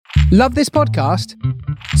Love this podcast?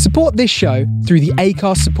 Support this show through the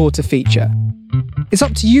Acast supporter feature. It's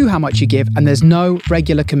up to you how much you give, and there's no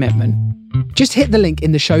regular commitment. Just hit the link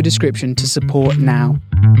in the show description to support now.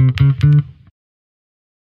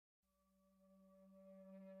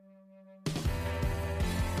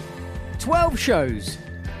 "12 shows,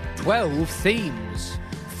 12 themes,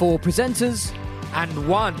 4 presenters, and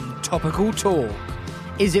 1 topical talk.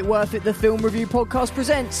 Is it worth it? The Film Review Podcast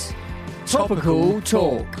presents Topical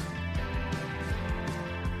Talk."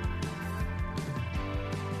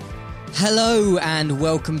 Hello and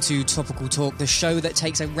welcome to Topical Talk, the show that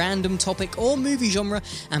takes a random topic or movie genre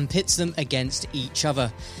and pits them against each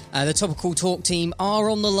other. The Topical Talk team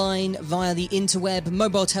are on the line via the interweb,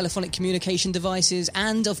 mobile telephonic communication devices,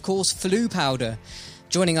 and of course Flu Powder.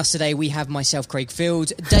 Joining us today, we have myself, Craig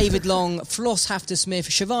Field, David Long, Floss Hafter-Smith,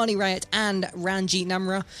 Shivani Rayat, and Ranjit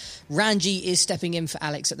Namra. Ranjit is stepping in for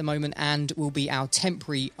Alex at the moment and will be our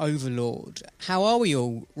temporary overlord. How are we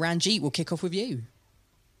all? Ranjit, we'll kick off with you.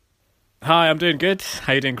 Hi, I'm doing good.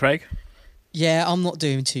 How you doing, Craig? Yeah, I'm not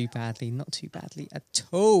doing too badly. Not too badly at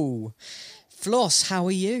all. Floss, how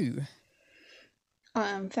are you?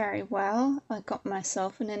 I'm very well. I got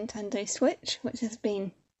myself a Nintendo Switch, which has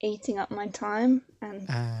been eating up my time and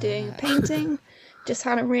doing painting. Just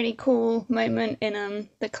had a really cool moment in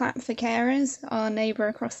the Clap for Carers. Our neighbour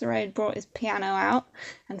across the road brought his piano out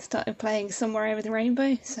and started playing Somewhere Over the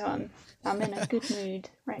Rainbow. So I'm in a good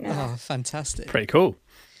mood right now. Oh, fantastic. Pretty cool.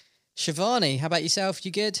 Shivani, how about yourself?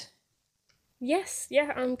 You good? Yes,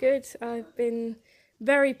 yeah, I'm good. I've been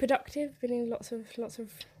very productive, been in lots of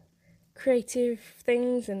creative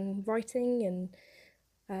things and writing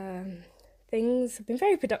and things. I've been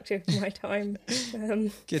very productive in my time.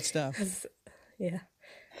 Good stuff. Yeah.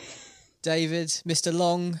 David, Mr.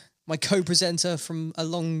 Long, my co-presenter from a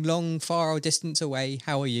long, far distance away.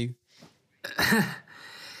 How are you?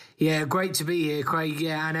 Yeah, great to be here, Craig,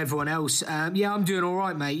 and everyone else. Yeah, I'm doing all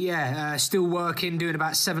right, mate. Yeah, still working, doing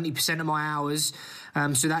about 70% of my hours,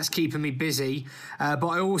 so that's keeping me busy. But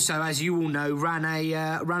I also, as you all know, ran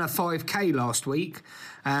a 5K last week.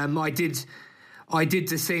 I did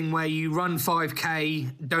the thing where you run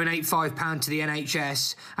 5K, donate £5 to the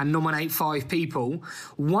NHS and nominate 5 people.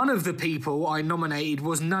 One of the people I nominated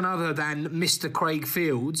was none other than Mr. Craig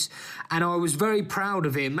Fields, and I was very proud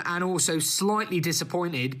of him and also slightly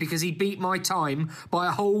disappointed because he beat my time by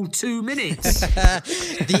a whole 2 minutes.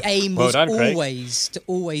 The aim was Craig. to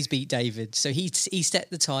always beat David. So he set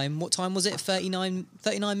the time. What time was it? 39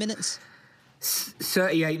 minutes?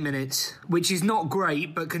 38 minutes, which is not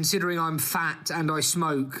great, but considering I'm fat and I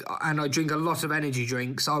smoke and I drink a lot of energy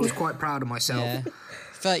drinks, I was quite proud of myself. Yeah.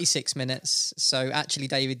 36 minutes. So actually,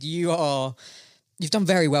 David, you've done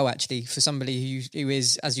very well, actually, for somebody who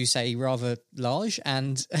is, as you say, rather large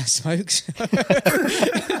and smokes.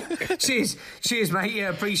 Cheers, mate. Yeah,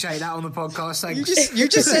 appreciate that on the podcast. Thanks. You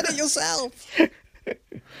just said it yourself.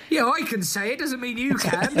 Yeah, I can say it. Doesn't mean you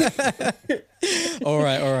can. All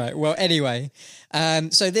right. Well, anyway,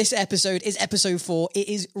 so this episode is episode 4. It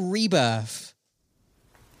is Rebirth.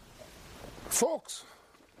 Folks,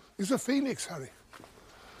 is a phoenix, Harry.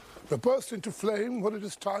 They burst into flame when it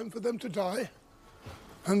is time for them to die,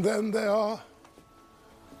 and then they are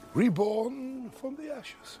reborn from the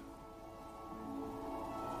ashes.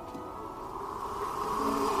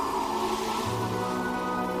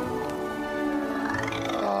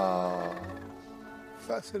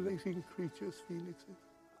 Fascinating creatures, phoenixes.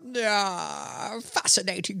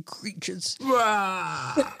 Fascinating creatures.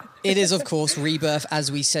 It is, of course, Rebirth,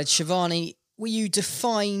 as we said. Shivani, will you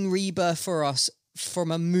define Rebirth for us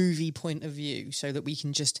from a movie point of view so that we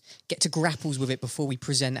can just get to grapples with it before we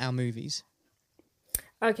present our movies?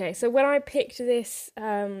 Okay, so when I picked this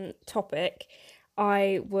topic,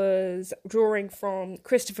 I was drawing from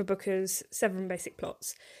Christopher Booker's 7 Basic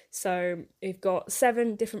Plots. So we've got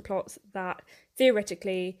 7 different plots that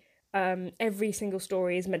theoretically every single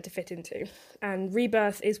story is meant to fit into. And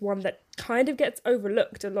Rebirth is one that kind of gets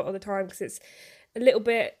overlooked a lot of the time because it's a little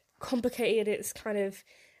bit complicated. It's kind of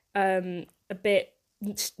a bit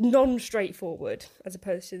non-straightforward as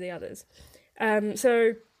opposed to the others.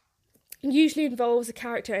 So usually involves a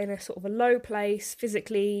character in a sort of a low place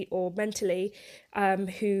physically or mentally,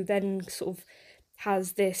 who then sort of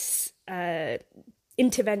has this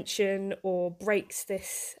intervention or breaks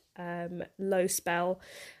this low spell,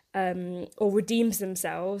 or redeems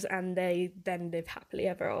themselves, and they then live happily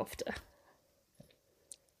ever after.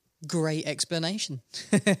 Great explanation.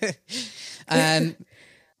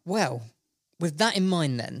 Well, with that in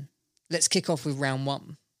mind then, let's kick off with round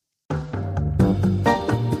 1.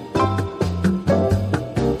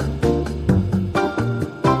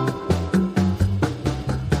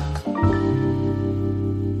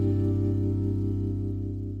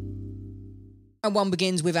 Round one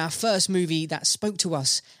begins with our first movie that spoke to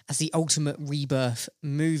us as the ultimate rebirth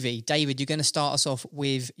movie. David, you're going to start us off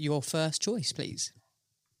with your first choice, please.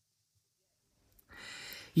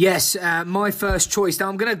 Yes, my first choice. Now,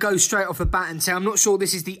 I'm going to go straight off the bat and say I'm not sure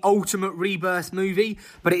this is the ultimate rebirth movie,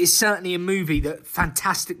 but it is certainly a movie that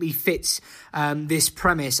fantastically fits this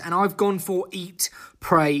premise. And I've gone for Eat,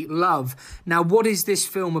 Pray, Love. Now, what is this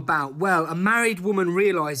film about? Well, a married woman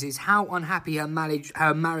realises how unhappy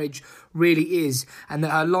her marriage really is, and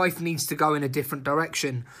that her life needs to go in a different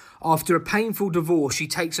direction. After a painful divorce, she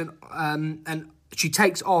takes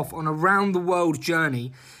off on a round-the-world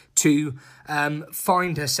journey to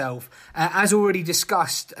find herself. As already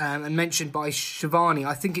discussed and mentioned by Shivani,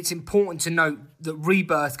 I think it's important to note that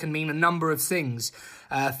rebirth can mean a number of things.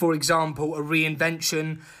 For example, a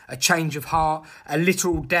reinvention, a change of heart, a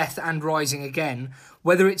literal death and rising again.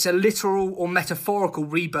 Whether it's a literal or metaphorical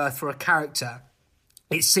rebirth for a character,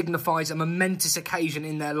 it signifies a momentous occasion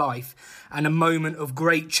in their life and a moment of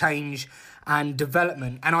great change and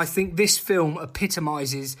development. And I think this film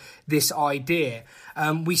epitomises this idea.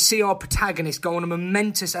 We see our protagonist go on a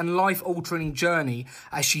momentous and life-altering journey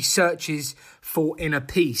as she searches for inner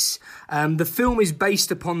peace. The film is based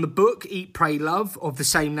upon the book Eat, Pray, Love, of the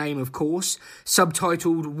same name, of course,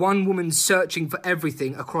 subtitled One Woman Searching for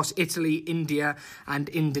Everything Across Italy, India and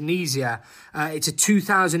Indonesia. It's a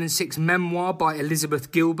 2006 memoir by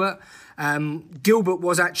Elizabeth Gilbert. Gilbert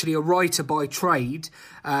was actually a writer by trade.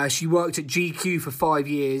 She worked at GQ for 5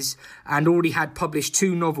 years and already had published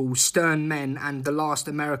 2 novels, Stern Men and The Last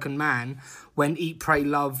American Man, when Eat, Pray,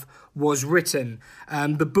 Love was written.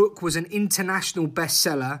 The book was an international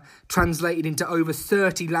bestseller, translated into over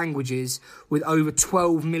 30 languages, with over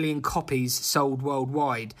 12 million copies sold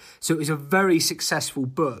worldwide. So it was a very successful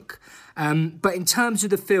book. But in terms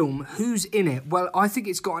of the film, who's in it? Well, I think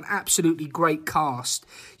it's got an absolutely great cast.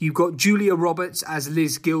 You've got Julia Roberts as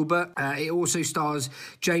Liz Gilbert. It also stars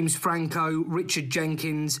James Franco, Richard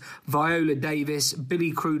Jenkins, Viola Davis,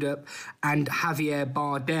 Billy Crudup and Javier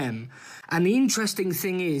Bardem. And the interesting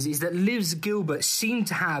thing is that Liz Gilbert seemed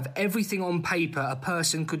to have everything on paper a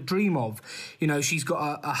person could dream of. You know, she's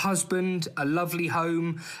got a husband, a lovely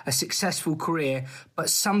home, a successful career, but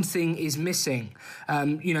something is missing.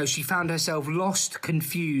 She found herself lost,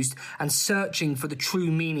 confused, and searching for the true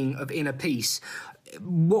meaning of inner peace.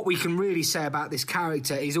 What we can really say about this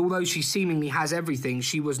character is, although she seemingly has everything,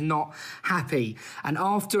 she was not happy. And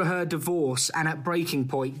after her divorce and at breaking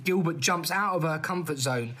point, Gilbert jumps out of her comfort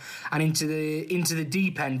zone and into the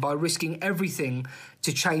deep end by risking everything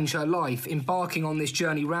to change her life, embarking on this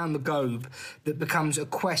journey round the globe that becomes a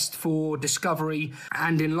quest for discovery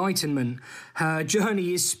and enlightenment. Her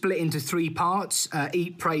journey is split into 3 parts,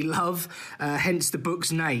 Eat, Pray, Love, hence the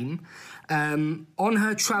book's name. On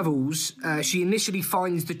her travels, she initially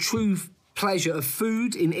finds the true pleasure of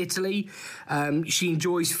food in Italy. She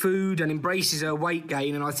enjoys food and embraces her weight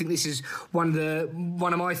gain, and I think this is one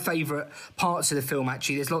of my favourite parts of the film,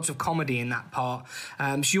 actually. There's lots of comedy in that part.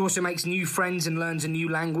 She also makes new friends and learns a new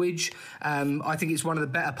language. I think it's one of the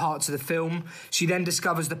better parts of the film. She then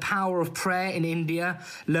discovers the power of prayer in India,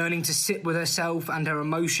 learning to sit with herself and her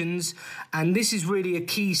emotions, and this is really a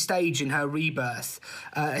key stage in her rebirth,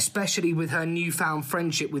 especially with her newfound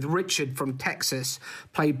friendship with Richard from Texas,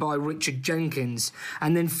 played by Richard Jenkins.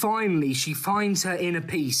 And then finally she finds her inner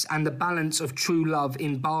peace and the balance of true love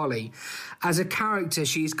in Bali. As a character,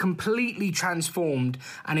 she is completely transformed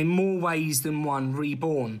and in more ways than one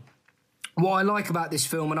reborn. What I like about this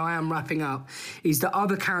film, and I am wrapping up, is that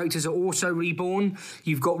other characters are also reborn.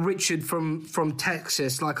 You've got Richard from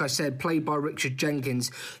Texas, like I said, played by Richard Jenkins,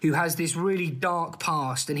 who has this really dark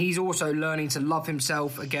past, and he's also learning to love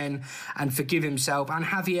himself again and forgive himself. And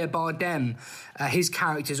Javier Bardem, his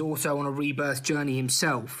character is also on a rebirth journey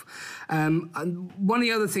himself. And one of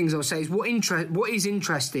the other things I'll say is what is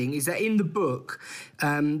interesting is that in the book,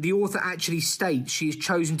 the author actually states she has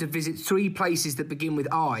chosen to visit 3 places that begin with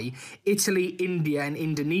I: Italy, India and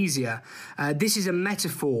Indonesia. This is a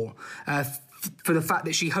metaphor for the fact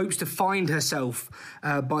that she hopes to find herself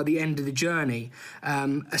by the end of the journey,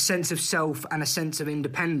 a sense of self and a sense of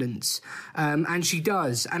independence. And she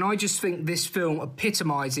does. And I just think this film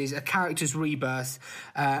epitomises a character's rebirth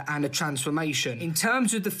and a transformation. In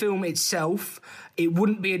terms of the film itself, it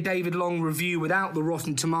wouldn't be a David Long review without the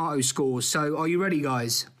Rotten Tomatoes scores. So are you ready,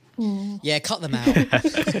 guys? Yeah, cut them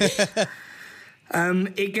out.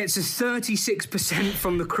 It gets a 36%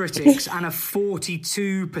 from the critics and a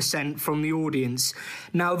 42% from the audience.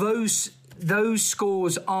 Now, those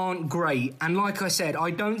scores aren't great. And like I said,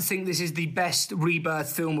 I don't think this is the best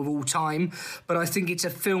rebirth film of all time, but I think it's a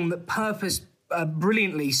film that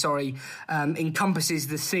brilliantly encompasses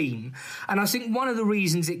the theme. And I think one of the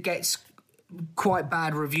reasons it gets quite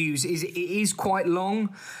bad reviews is it is quite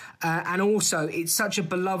long. And also, it's such a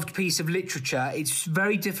beloved piece of literature. It's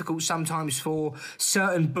very difficult sometimes for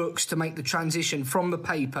certain books to make the transition from the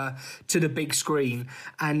paper to the big screen.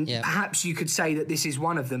 And perhaps you could say that this is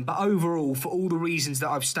one of them. But overall, for all the reasons that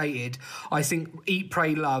I've stated, I think Eat,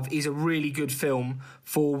 Pray, Love is a really good film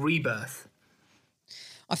for Rebirth.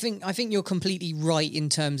 I think you're completely right in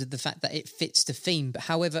terms of the fact that it fits the theme, but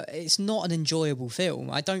however, it's not an enjoyable film.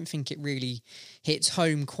 I don't think it really hits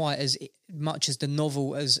home quite as much as the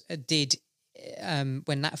novel as did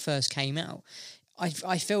when that first came out.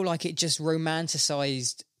 I feel like it just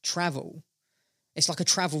romanticised travel. It's like a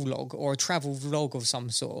travel log or a travel vlog of some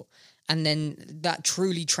sort. And then that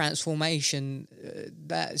truly transformation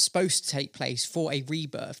that's supposed to take place for a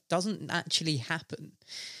rebirth doesn't actually happen.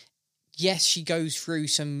 Yes, she goes through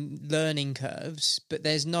some learning curves, but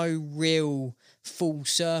there's no real full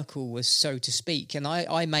circle, as so to speak. And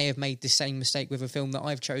I may have made the same mistake with a film that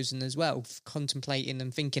I've chosen as well, contemplating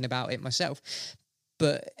and thinking about it myself.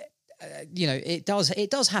 But, it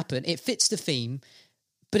does happen. It fits the theme,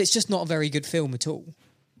 but it's just not a very good film at all.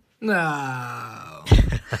 No.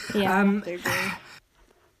 Yeah, I have to agree.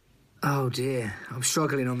 Oh dear, I'm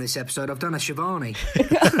struggling on this episode. I've done a Shivani.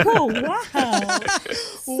 Oh, wow.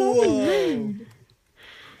 So rude.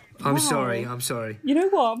 I'm sorry. You know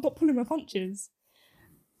what? I'm not pulling my punches.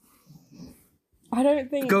 I don't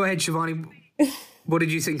think... Go ahead, Shivani. What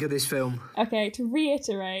did you think of this film? Okay, to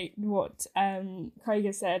reiterate what Craig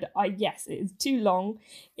has said, yes, it is too long.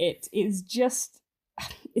 It's just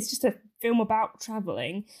a film about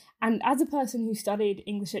travelling. And as a person who studied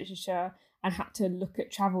English literature and had to look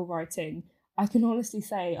at travel writing, I can honestly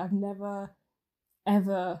say I've never,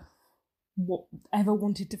 ever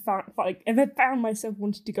wanted to ever found myself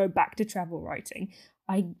wanting to go back to travel writing.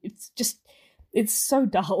 It's so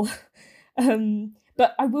dull.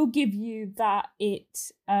 But I will give you that it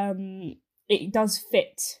does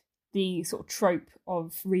fit the sort of trope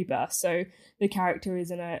of rebirth. So the character is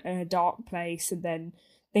in a dark place, and then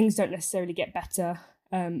things don't necessarily get better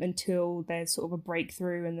until there's sort of a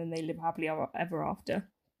breakthrough, and then they live happily ever after.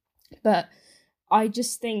 But I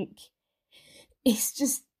just think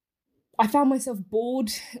I found myself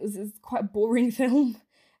bored. It's quite a boring film.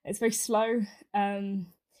 It's very slow, and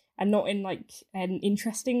not in like an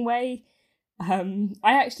interesting way. I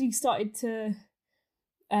actually started to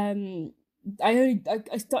I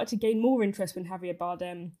started to gain more interest when Javier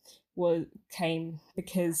Bardem came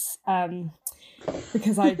because I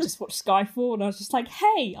just watched Skyfall and I was just like,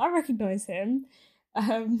 hey, I recognise him.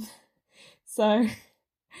 So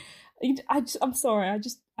I'm sorry,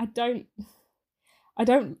 I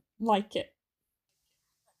don't like it.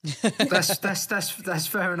 That's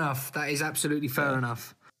fair enough. That is absolutely fair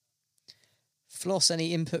enough. Floss,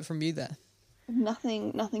 any input from you there?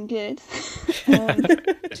 Nothing good.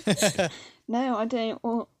 No, I don't.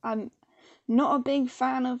 Well, I'm not a big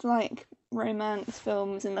fan of like romance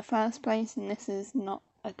films in the first place, and this is not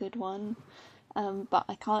a good one. But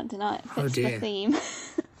I can't deny it fits the theme.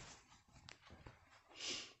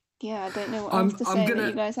 Yeah, I don't know what else to say that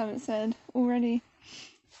you guys haven't said already.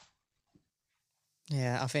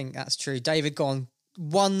 Yeah, I think that's true. David, go on.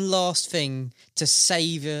 One last thing to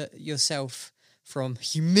save yourself from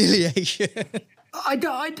humiliation. I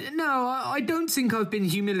don't think I've been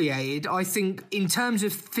humiliated. I think in terms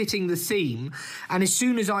of fitting the theme, and as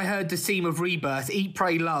soon as I heard the theme of Rebirth, Eat,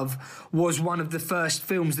 Pray, Love was one of the first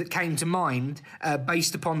films that came to mind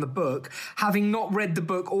based upon the book. Having not read the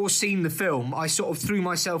book or seen the film, I sort of threw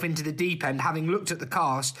myself into the deep end, having looked at the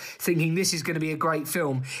cast, thinking this is going to be a great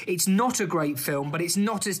film. It's not a great film, but it's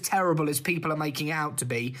not as terrible as people are making it out to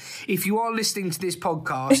be. If you are listening to this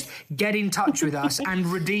podcast, get in touch with us and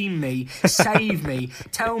redeem me, save me,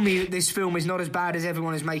 tell me that this film is not as bad as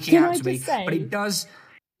everyone is making out to be. But it does.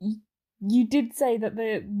 You did say that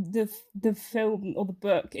the film or the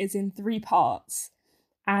book is in 3 parts,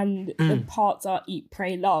 and the parts are Eat,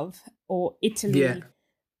 Pray, Love, or Italy,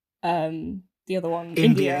 the other one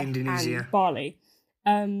India, Indonesia,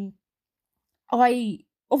 and Bali.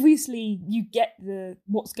 Obviously you get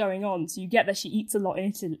what's going on, so you get that she eats a lot in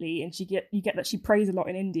Italy, and you get that she prays a lot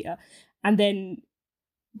in India, and then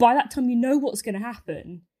by that time you know what's going to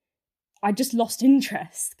happen. I just lost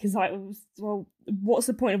interest because what's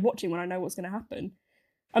the point of watching when I know what's going to happen?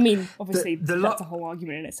 I mean, obviously that's a whole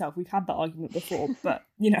argument in itself. We've had that argument before, but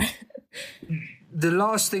you know. the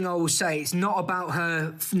last thing I will say, it's not about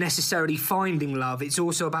her necessarily finding love. It's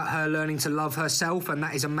also about her learning to love herself, and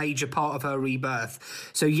that is a major part of her rebirth.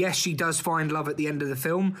 So yes, she does find love at the end of the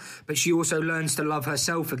film, but she also learns to love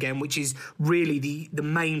herself again, which is really the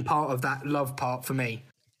main part of that love part for me.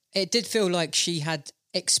 It did feel like she had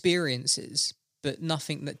experiences, but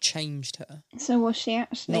nothing that changed her. So was she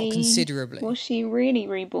actually... Not considerably. Was she really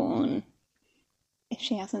reborn if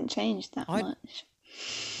she hasn't changed that much?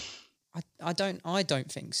 I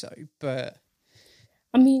don't think so, but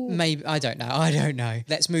I mean, maybe I don't know.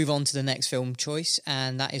 Let's move on to the next film choice,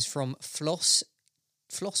 and that is from Floss.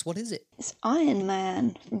 Floss, what is it? It's Iron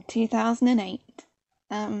Man from 2008.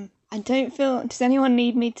 I don't feel... Does anyone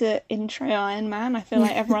need me to intro Iron Man? I feel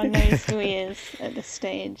like everyone knows who he is at this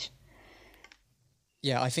stage.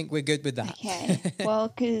 Yeah, I think we're good with that. Okay, well,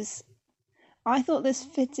 because I thought this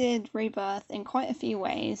fitted Rebirth in quite a few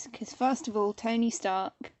ways, because first of all, Tony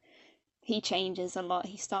Stark, he changes a lot.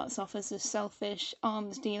 He starts off as a selfish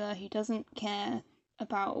arms dealer who doesn't care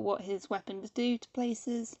about what his weapons do to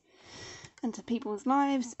places and to people's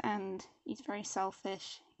lives, and he's very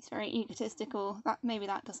selfish. He's very egotistical. Maybe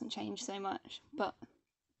that doesn't change so much. But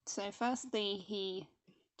so firstly, he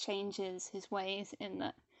changes his ways in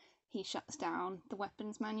that he shuts down the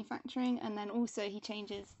weapons manufacturing, and then also he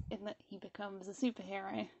changes in that he becomes a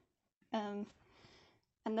superhero. And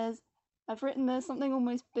I've written there's something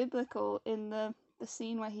almost biblical in the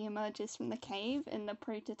scene where he emerges from the cave in the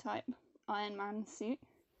prototype Iron Man suit.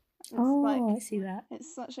 I see that.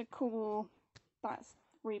 It's such a cool... That's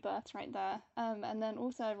rebirth right there. And then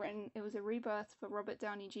also I've written it was a rebirth for Robert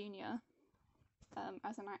Downey Jr.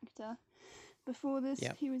 As an actor. Before this,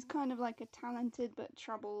 He was kind of like a talented but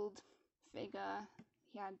troubled figure.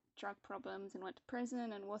 He had drug problems and went to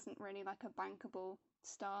prison and wasn't really like a bankable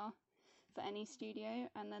star for any studio.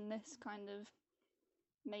 And then this kind of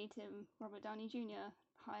made him Robert Downey Jr.,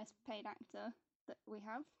 highest paid actor that we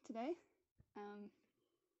have today. And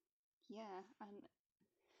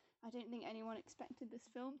I don't think anyone expected this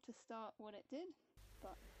film to start what it did,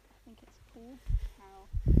 but I think it's cool how,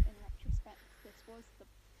 in retrospect, this was the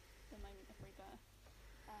moment of rebirth.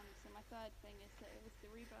 So my third thing is that it was the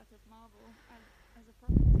rebirth of Marvel as a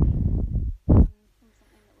property, from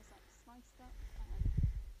something that was like sliced up and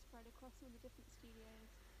spread across all the different studios.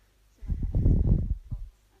 So like X-Men with Fox,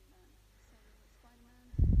 and then Sony with Spider-Man.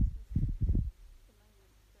 This was the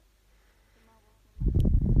moment that the Marvel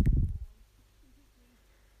Cinematic Universe was born.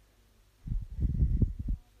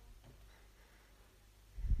 Completely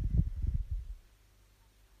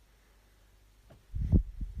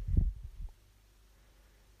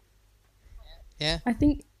Yeah. I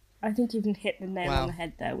think you can hit the nail on the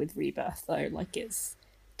head there with Rebirth, though. Like, it's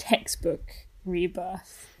textbook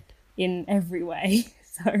Rebirth in every way.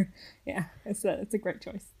 So yeah, it's a great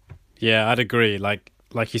choice. Yeah, I'd agree. Like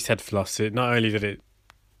you said, Floss. Not only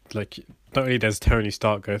does Tony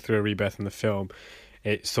Stark go through a rebirth in the film,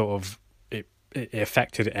 it sort of it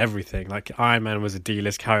affected everything. Like, Iron Man was a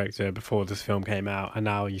D-list character before this film came out, and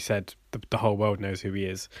now you said the whole world knows who he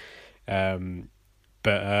is. And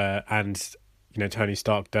you know, Tony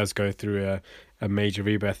Stark does go through a major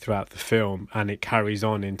rebirth throughout the film, and it carries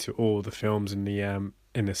on into all the films in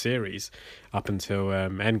the series up until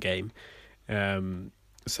Endgame.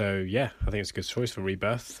 So yeah, I think it's a good choice for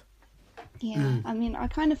Rebirth. Yeah, I mean, I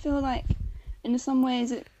kind of feel like in some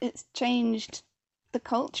ways it's changed the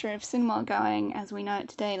culture of cinema going as we know it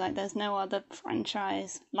today. Like, there's no other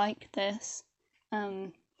franchise like this.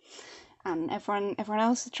 And everyone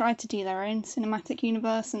else has tried to do their own cinematic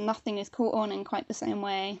universe, and nothing is caught on in quite the same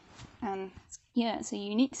way. And yeah, it's a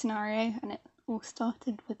unique scenario, and it all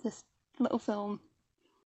started with this little film.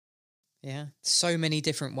 Yeah, so many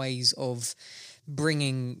different ways of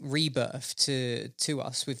bringing rebirth to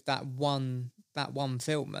us with that one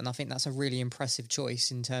film, and I think that's a really impressive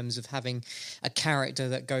choice in terms of having a character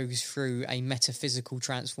that goes through a metaphysical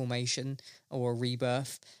transformation or a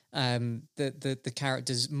rebirth. The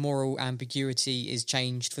character's moral ambiguity is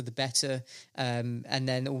changed for the better, and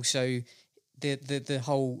then also the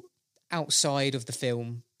whole outside of the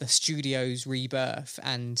film, the studio's rebirth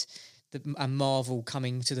and Marvel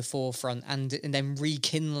coming to the forefront, and then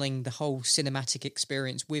rekindling the whole cinematic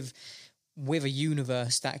experience with a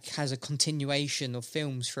universe that has a continuation of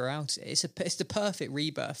films throughout it. It's the perfect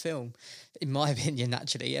rebirth film, in my opinion,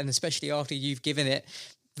 actually, and especially after you've given it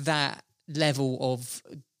that level of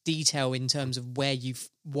detail in terms of why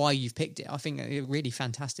you've picked it. I think a really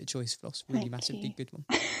fantastic choice, Floss. Really massively good one.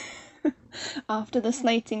 After the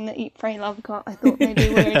slating that Eat, Pray, Love got, I thought maybe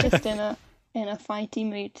we were just in a fighty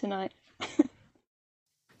mood tonight.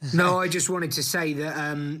 No, I just wanted to say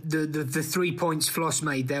that the 3 points Floss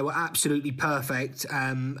made there were absolutely perfect.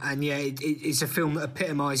 And yeah, it's a film that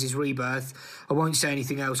epitomises Rebirth. I won't say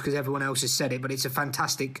anything else because everyone else has said it, but it's a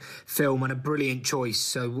fantastic film and a brilliant choice.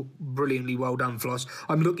 So brilliantly well done, Floss.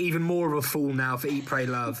 I'm even more of a fool now for Eat, Pray,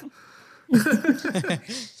 Love.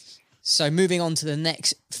 So moving on to the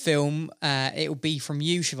next film, it will be from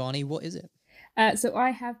you, Shivani. What is it? So I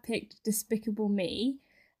have picked Despicable Me.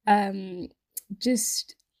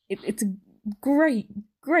 It's a great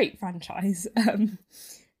franchise.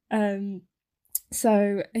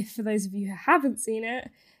 So if for those of you who haven't seen it,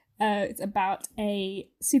 it's about a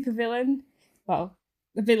supervillain, a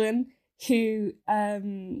villain who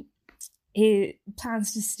he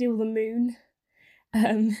plans to steal the moon.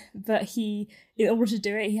 But in order to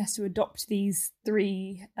do it, he has to adopt these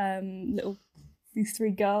three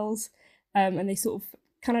girls, and they sort of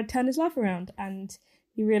kind of turn his life around, and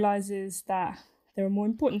he realizes that there are more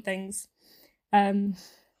important things.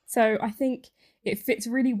 So I think it fits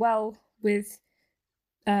really well with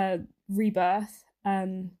Rebirth,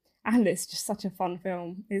 and it's just such a fun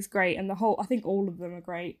film. It's great, and I think all of them are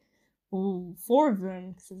great. All four of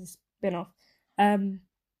them, because it's a spin-off.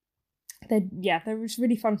 They're just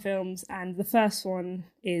really fun films, and the first one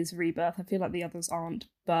is Rebirth. I feel like the others aren't,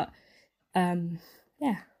 but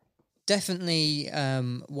yeah. Definitely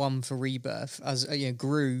one for Rebirth, as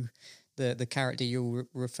Gru, the character you're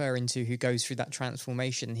referring to, who goes through that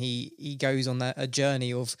transformation. He goes on a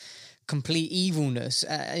journey of complete evilness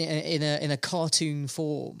in a cartoon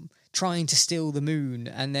form, trying to steal the moon,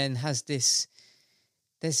 and then there's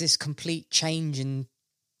this complete change in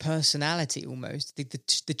personality almost.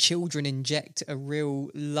 The children inject a real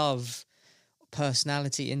love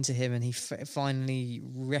personality into him, and he finally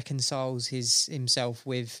reconciles himself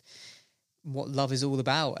with what love is all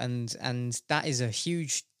about, and that is a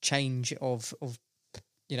huge change of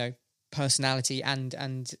personality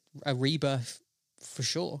and a rebirth for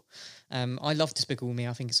sure. I love Despicable Me.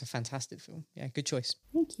 I think it's a fantastic film. Yeah, good choice.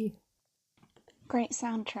 Thank you. Great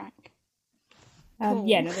soundtrack. Cool.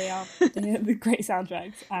 Yeah, no, they are the great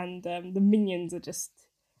soundtracks, and the Minions are just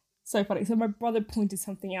so funny. So my brother pointed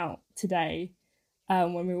something out today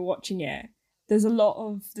when we were watching it. There's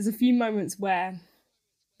a few moments where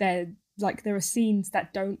there are scenes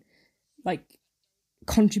that don't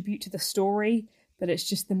contribute to the story, but it's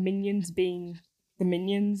just the Minions being the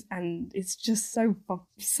Minions, and it's just so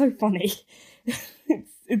funny.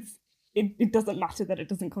 It doesn't matter that it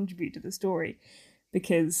doesn't contribute to the story,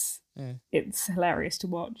 because it's hilarious to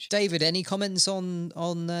watch. David, any comments on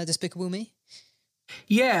Despicable Me?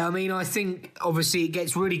 Yeah, I mean, I think obviously it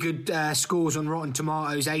gets really good scores on Rotten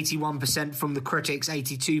Tomatoes, 81% from the critics,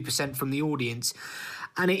 82% from the audience.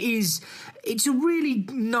 And it's a really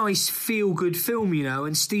nice feel-good film,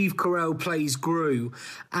 and Steve Carell plays Gru,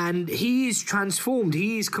 and he is transformed.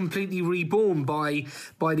 He is completely reborn by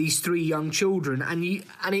these three young children, and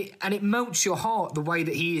it melts your heart the way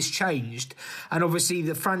that he is changed. And obviously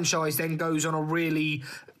the franchise then goes on a really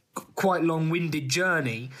quite long-winded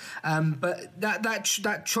journey, but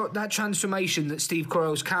that transformation that Steve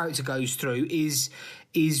Carell's character goes through is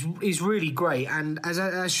really great. And as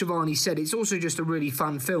Shivani said, it's also just a really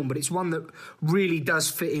fun film, but it's one that really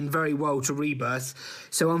does fit in very well to Rebirth.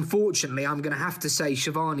 So unfortunately, I'm going to have to say,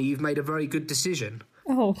 Shivani, you've made a very good decision.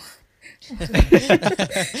 Oh.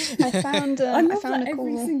 I found a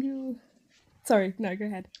cool... single... Sorry, no, go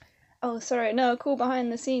ahead. Oh, sorry, no, a cool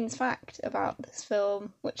behind-the-scenes fact about this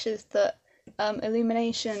film, which is that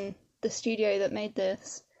Illumination, the studio that made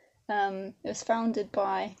this, it was founded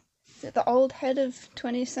by the old head of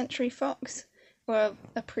 20th Century Fox, or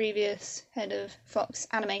a previous head of Fox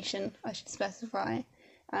Animation, I should specify,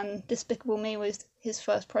 and Despicable Me was his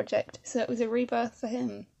first project, so it was a rebirth for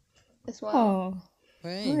him as well. Oh,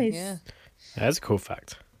 right, nice. Yeah. That's a cool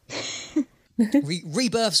fact.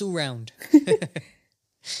 Rebirths all round.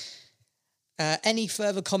 Any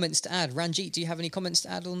further comments to add? Ranjit, do you have any comments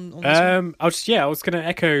to add on this one? I was going to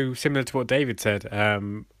echo similar to what David said.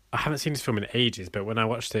 I haven't seen this film in ages, but when I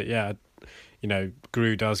watched it,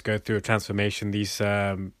 Gru does go through a transformation. These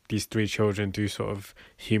three children do sort of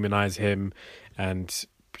humanize him and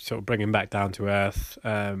sort of bring him back down to earth.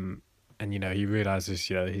 And he realizes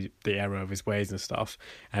the error of his ways and stuff.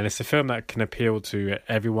 And it's a film that can appeal to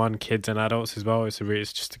everyone, kids and adults as well. It's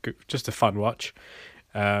just a fun watch.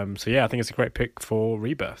 I think it's a great pick for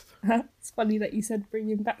Rebirth. It's funny that you said bring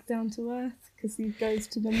him back down to earth, because he goes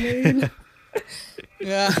to the moon.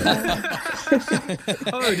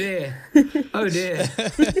 Oh dear. Oh dear.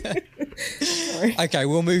 Okay,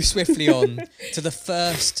 we'll move swiftly on to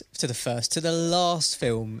the last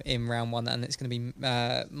film in round one, and it's going to be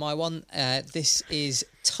my one. This is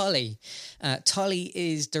Tully. Tully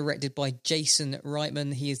is directed by Jason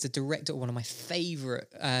Reitman. He is the director of one of my favourite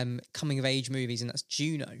coming-of-age movies, and that's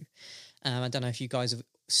Juno. I don't know if you guys have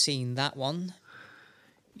seen that one.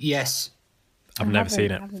 Yes. I've never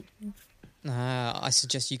seen it. I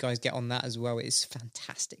suggest you guys get on that as well. It's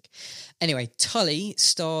fantastic. Anyway, Tully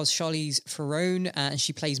stars Charlize Theron, and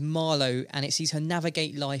she plays Marlowe, and it sees her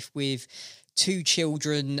navigate life with 2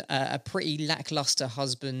 children, a pretty lackluster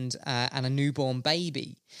husband, and a newborn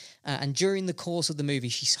baby. And during the course of the movie,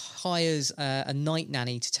 she hires a night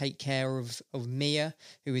nanny to take care of Mia,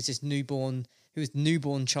 who is the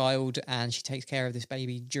newborn child, and she takes care of this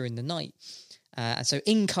baby during the night. And so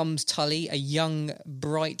in comes Tully, a young,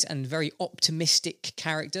 bright and very optimistic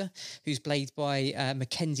character who's played by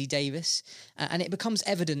Mackenzie Davis. And it becomes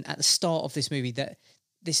evident at the start of this movie that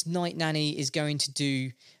this night nanny is going to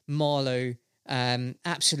do Marlowe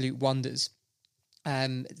absolute wonders.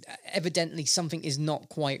 Evidently something is not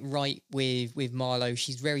quite right with Marlowe.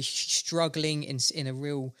 She's very struggling in a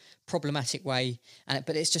real problematic way,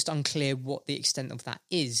 but it's just unclear what the extent of that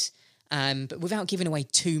is. But without giving away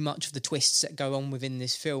too much of the twists that go on within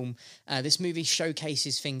this film, this movie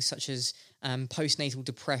showcases things such as postnatal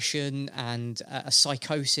depression and a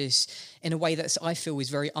psychosis in a way that I feel is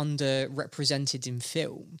very underrepresented in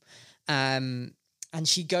film. And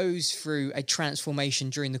she goes through a transformation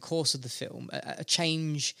during the course of the film, a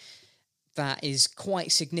change that is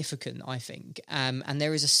quite significant, I think. And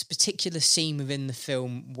there is a particular scene within the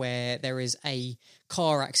film where there is a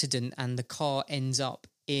car accident and the car ends up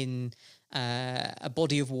in a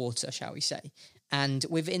body of water, shall we say. And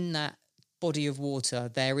within that body of water,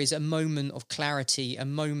 there is a moment of clarity, a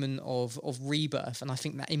moment of rebirth. And I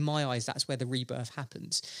think that in my eyes, that's where the rebirth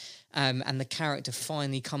happens. And the character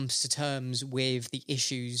finally comes to terms with the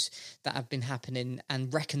issues that have been happening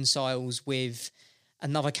and reconciles with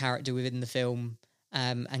another character within the film,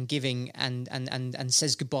 and giving and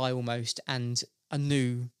says goodbye almost, and a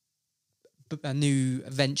new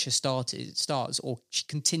venture starts, or she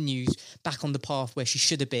continues back on the path where she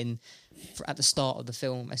should have been at the start of the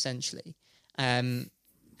film, essentially. And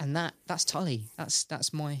that's Tully. That's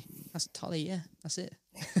Tully. Yeah, that's it.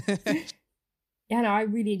 Yeah, no, I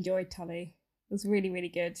really enjoyed Tully. It was really, really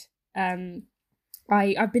good.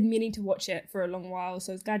 I've been meaning to watch it for a long while,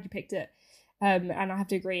 so I was glad you picked it. And I have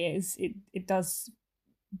to agree, it does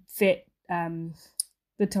fit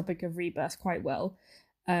the topic of rebirth quite well.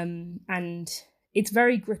 And it's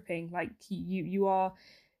very gripping. Like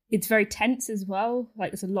it's very tense as well.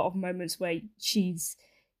 Like there's a lot of moments where she's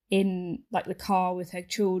in like the car with her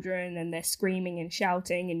children and they're screaming and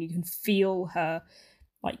shouting, and you can feel her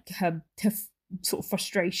sort of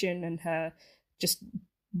frustration and her just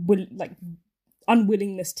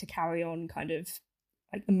unwillingness to carry on, kind of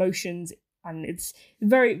like emotions. And it's a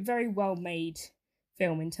very, very well made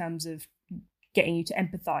film in terms of getting you to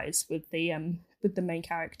empathize with the main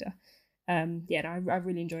character. I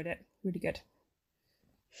really enjoyed it. Really good.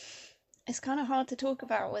 It's kind of hard to talk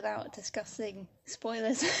about without discussing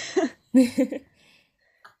spoilers.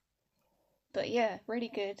 But yeah, really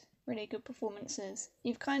good performances.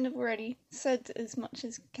 You've kind of already said as much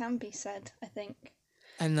as can be said, I think.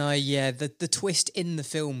 And the twist in the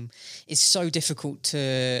film is so difficult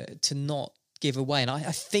to not give away, and I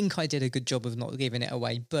think I did a good job of not giving it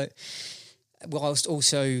away, but whilst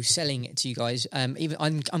also selling it to you guys. Even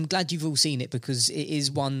I'm glad you've all seen it, because it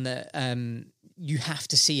is one that you have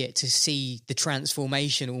to see it to see the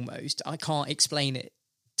transformation almost. I can't explain it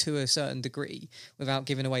to a certain degree without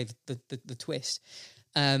giving away the twist.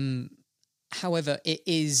 However, it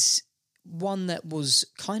is one that was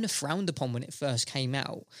kind of frowned upon when it first came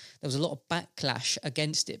out. There was a lot of backlash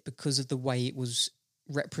against it because of the way it was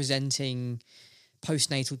representing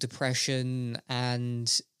postnatal depression,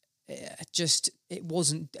 and it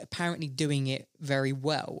wasn't apparently doing it very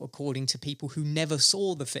well, according to people who never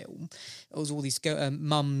saw the film. It was all these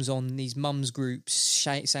mums on these mums groups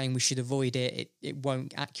saying we should avoid it. It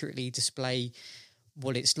won't accurately display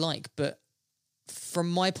what it's like. But from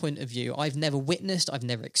my point of view, I've never witnessed, I've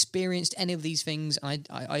never experienced any of these things. I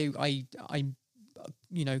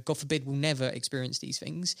God forbid, will never experience these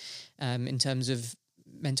things in terms of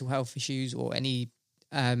mental health issues or any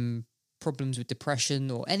problems with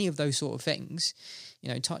depression or any of those sort of things,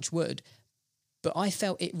 touch wood. But I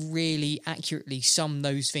felt it really accurately summed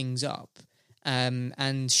those things up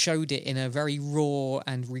and showed it in a very raw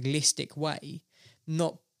and realistic way.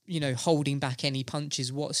 Not, holding back any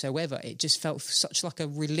punches whatsoever. It just felt such like a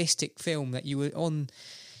realistic film that you were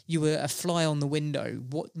a fly on the window,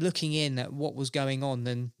 looking in at what was going on,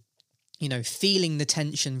 and feeling the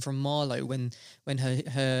tension from Marlo when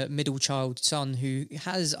her middle child son, who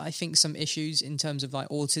has, I think, some issues in terms of like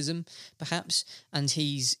autism, perhaps, and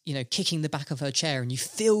he's, kicking the back of her chair, and you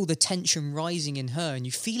feel the tension rising in her, and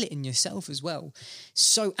you feel it in yourself as well.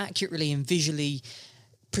 So accurately and visually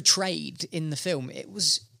portrayed in the film. It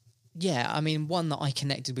was, one that I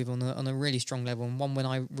connected with on a really strong level, and one when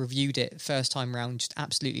I reviewed it first time round, just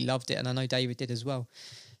absolutely loved it, and I know David did as well.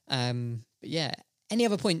 But yeah. Any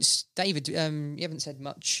other points, David? You haven't said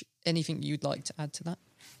much. Anything you'd like to add to that?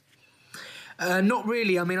 Not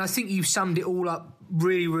really. I mean, I think you've summed it all up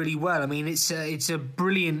really, really well. I mean, it's a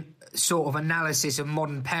brilliant sort of analysis of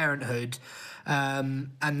modern parenthood.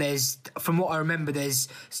 And there's, from what I remember, there's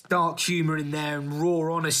dark humour in there and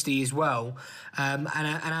raw honesty as well. And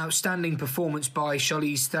an outstanding performance by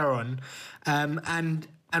Charlize Theron.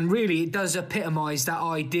 And really, it does epitomise that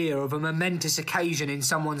idea of a momentous occasion in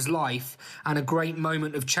someone's life and a great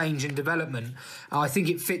moment of change and development. I think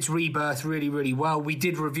it fits Rebirth really, really well. We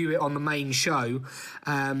did review it on the main show.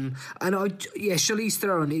 Charlize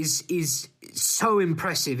Theron is so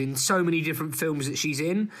impressive in so many different films that she's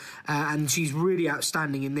in, and she's really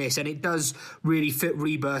outstanding in this, and it does really fit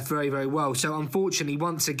Rebirth very, very well. So unfortunately,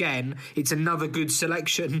 once again, it's another good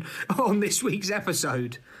selection on this week's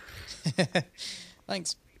episode.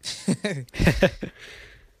 Thanks.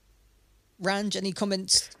 Ranj, any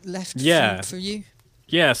comments left for you?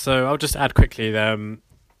 Yeah, so I'll just add quickly.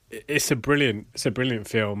 It's a brilliant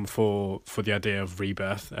film for the idea of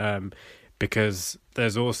rebirth, because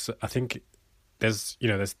there's also, I think there's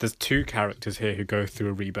two characters here who go through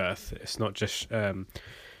a rebirth. It's not just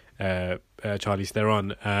Charlize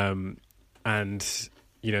Theron, and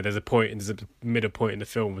there's a middle point in the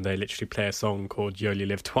film when they literally play a song called "You Only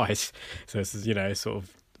Live Twice." So this is sort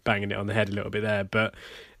of banging it on the head a little bit there, but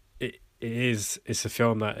it's a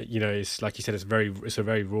film that is, like you said, it's a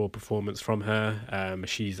very raw performance from her.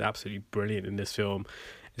 She's absolutely brilliant in this film.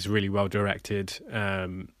 It's really well directed,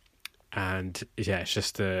 and it's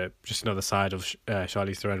just another side of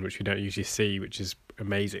Charlize Theron which we don't usually see, which is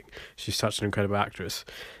amazing. She's such an incredible actress.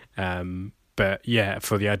 But yeah,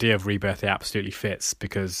 for the idea of rebirth, it absolutely fits,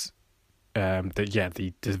 because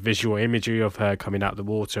the visual imagery of her coming out of the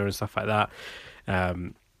water and stuff like that,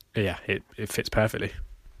 it fits perfectly.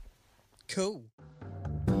 Cool.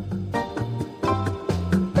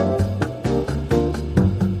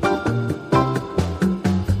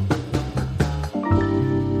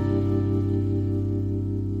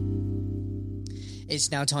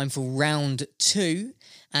 It's now time for round 2.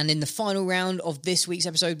 And in the final round of this week's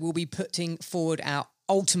episode, we'll be putting forward our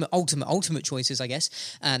ultimate choices, I guess.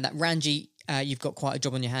 And that, Ranji, you've got quite a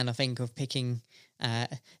job on your hand, I think, of picking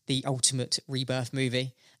the ultimate rebirth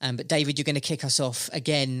movie. But David, you're going to kick us off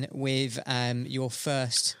again with your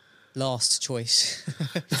last choice.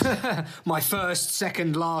 My first,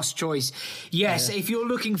 second, last choice. Yes, If you're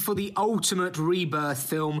looking for the ultimate rebirth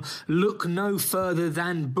film, look no further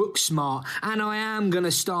than Booksmart. And I am going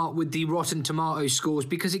to start with the Rotten Tomatoes scores,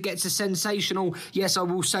 because it gets a sensational, yes, I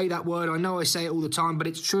will say that word, I know I say it all the time, but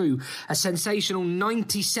it's true, a sensational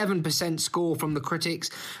 97% score from the critics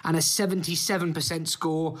and a 77%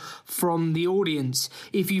 score from the audience.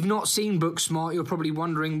 If you've not seen Booksmart, you're probably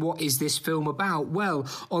wondering, what is this film about? Well,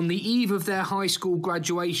 on the eve of their high school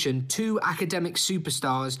graduation, two academic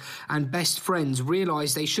superstars and best friends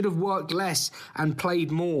realise they should have worked less and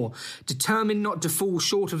played more. Determined not to fall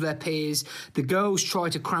short of their peers, the girls try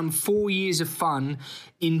to cram 4 years of fun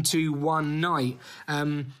into one night.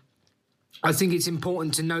 I think it's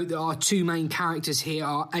important to note that our two main characters here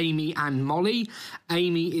are Amy and Molly.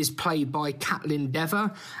 Amy is played by Kaitlyn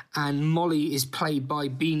Dever and Molly is played by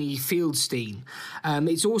Beanie Feldstein.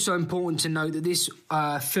 It's also important to note that this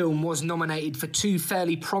film was nominated for 2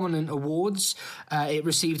 fairly prominent awards. It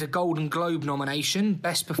received a Golden Globe nomination,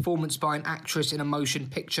 Best Performance by an Actress in a Motion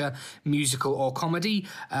Picture, Musical or Comedy,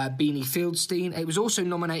 Beanie Feldstein. It was also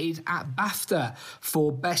nominated at BAFTA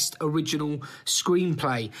for Best Original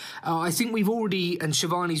Screenplay. I think we've already, and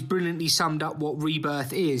Shivani's brilliantly summed up what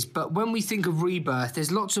rebirth is, but when we think of rebirth, there's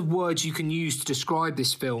lots of words you can use to describe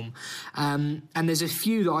this film, and there's a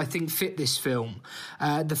few that I think fit this film.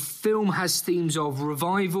 The film has themes of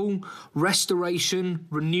revival, restoration,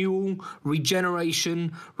 renewal,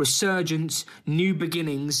 regeneration, resurgence, new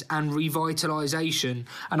beginnings, and revitalisation,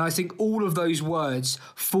 and I think all of those words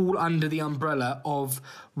fall under the umbrella of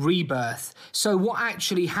rebirth. So what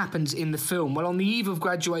actually happens in the film? Well, on the eve of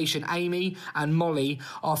graduation, Amy Amy and Molly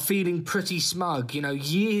are feeling pretty smug. You know,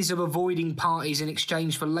 years of avoiding parties in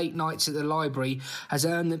exchange for late nights at the library has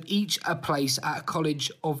earned them each a place at a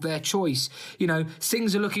college of their choice. You know,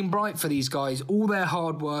 things are looking bright for these guys. All their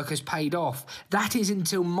hard work has paid off. That is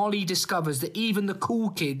until Molly discovers that even the cool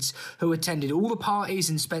kids who attended all the parties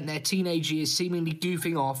and spent their teenage years seemingly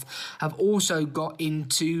goofing off have also got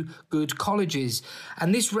into good colleges.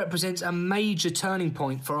 And this represents a major turning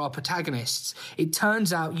point for our protagonists. It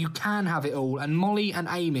turns out you can have it all, and Molly and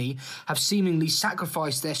Amy have seemingly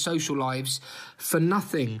sacrificed their social lives for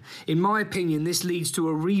nothing. In my opinion, this leads to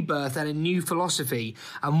a rebirth and a new philosophy,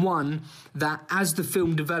 and one that, as the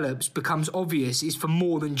film develops, becomes obvious is for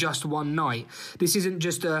more than just one night. This isn't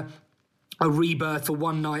just a rebirth for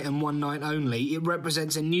one night and one night only. It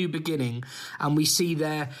represents a new beginning, and we see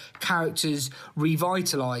their characters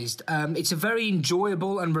revitalised. It's a very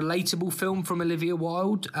enjoyable and relatable film from Olivia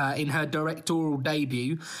Wilde in her directorial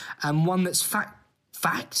debut, and one that's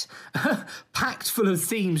packed full of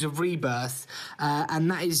themes of rebirth, and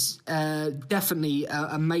that is definitely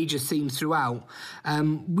a major theme throughout.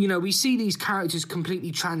 You know, we see these characters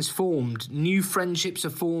completely transformed. New friendships are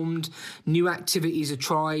formed, new activities are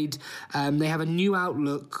tried, they have a new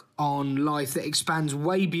outlook on life that expands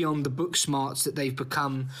way beyond the book smarts that they've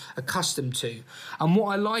become accustomed to. And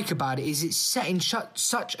what I like about it is it's set in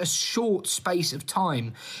such a short space of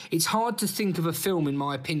time. It's hard to think of a film, in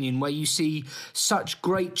my opinion, where you see such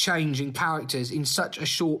great change in characters in such a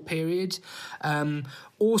short period.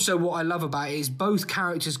 Also, what I love about it is both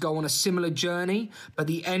characters go on a similar journey, but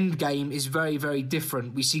the end game is very, very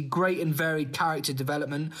different. We see great and varied character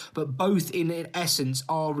development, but both in essence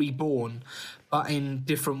are reborn, but in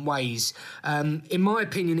different ways. In my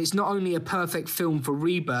opinion, it's not only a perfect film for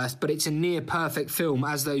rebirth, but it's a near perfect film,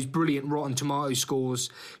 as those brilliant Rotten Tomatoes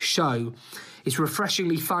scores show. It's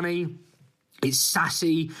refreshingly funny, it's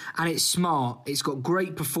sassy, and it's smart. It's got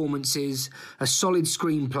great performances, a solid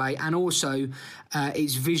screenplay, and also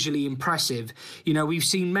it's visually impressive. You know, we've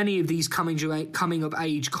seen many of these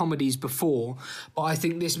coming-of-age comedies before, but I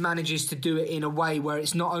think this manages to do it in a way where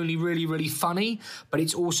it's not only really, really funny, but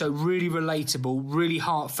it's also really relatable, really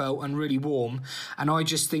heartfelt, and really warm. And I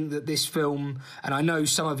just think that this film, and I know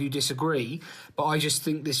some of you disagree, but I just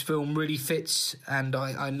think this film really fits, and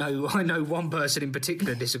I know one person in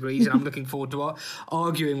particular disagrees, and I'm looking forward to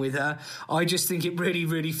arguing with her. I just think it really,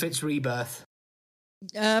 really fits Rebirth.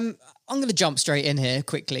 I'm going to jump straight in here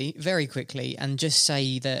very quickly, and just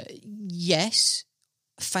say that, yes,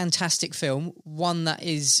 fantastic film, one that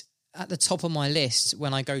is at the top of my list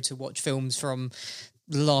when I go to watch films from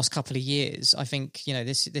the last couple of years. I think, you know,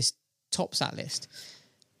 this tops that list.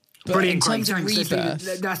 But brilliant, in terms of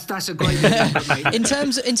Rebirth, that's a great mate. in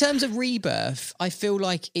terms of Rebirth, I feel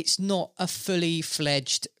like it's not a fully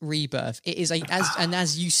fledged rebirth. It is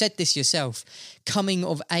as you said this yourself, coming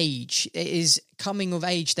of age. It is coming of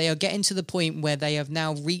age. They are getting to the point where they have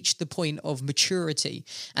now reached the point of maturity,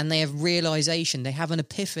 and they have realization. They have an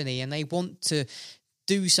epiphany, and they want to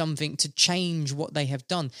do something to change what they have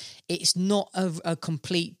done. It's not a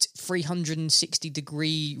complete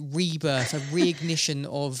 360-degree rebirth, a reignition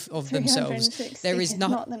of themselves. There is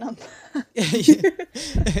not the number.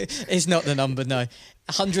 It's not the number, no.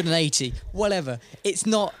 180, whatever. It is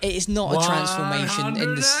not a transformation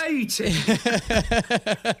in the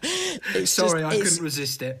 180. Sorry, I couldn't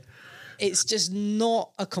resist it. It's just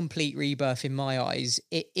not a complete rebirth in my eyes.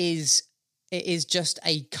 It is just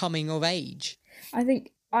a coming of age. I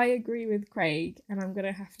think I agree with Craig, and I'm going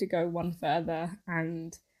to have to go one further,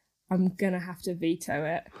 and I'm going to have to veto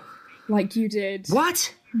it, like you did.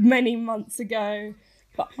 What? Many months ago,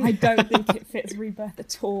 but I don't think it fits Rebirth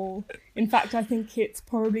at all. In fact, I think it's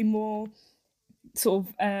probably more sort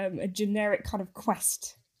of a generic kind of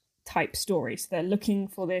quest type story. So they're looking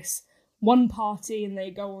for this one party, and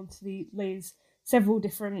they go on to these several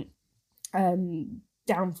different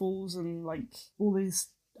downfalls and like all these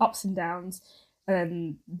ups and downs.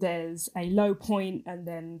 And there's a low point, and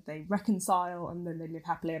then they reconcile, and then they live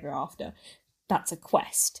happily ever after. That's a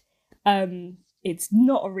quest. It's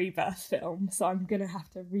not a rebirth film, so I'm going to have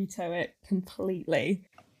to veto it completely.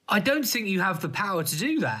 I don't think you have the power to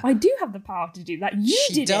do that. I do have the power to do that.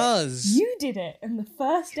 She does. You did it in the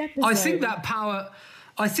first episode. I think that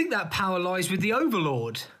power lies with the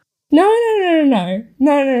Overlord. No.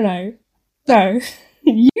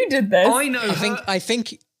 You did this. I know.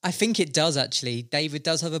 I think it does, actually. David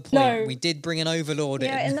does have a point. No. We did bring an Overlord in.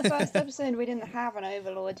 Yeah, in the first episode we didn't have an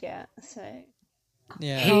Overlord yet, so...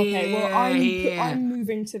 Yeah. Okay, well, I'm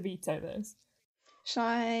moving to veto this. Shall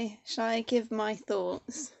I give my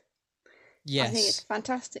thoughts? Yes. I think it's a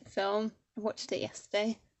fantastic film. I watched it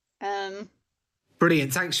yesterday.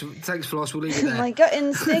 Brilliant. Thanks, Floss. We'll leave it there. My gut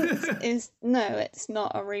instinct is no, it's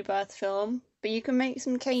not a rebirth film, but you can make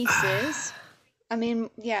some cases. I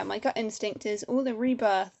mean, yeah, my gut instinct is all the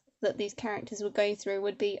rebirth that these characters would go through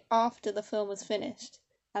would be after the film was finished,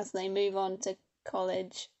 as they move on to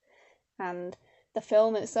college, and the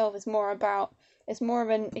film itself is more of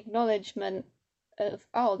an acknowledgement of,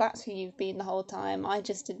 oh, that's who you've been the whole time, I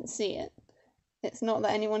just didn't see it. It's not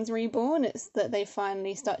that anyone's reborn, it's that they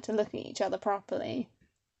finally start to look at each other properly.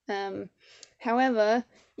 However,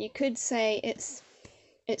 you could say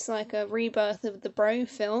it's like a rebirth of the Bro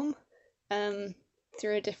film,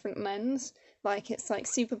 through a different lens. Like, it's like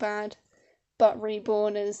Superbad, but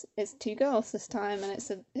reborn as two girls this time, and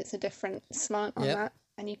it's a different slant on that.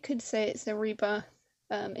 And you could say it's a rebirth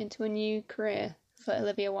into a new career for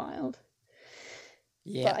Olivia Wilde.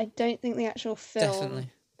 Yeah. But I don't think the actual film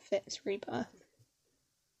fits rebirth.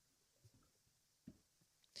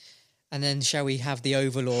 And then shall we have the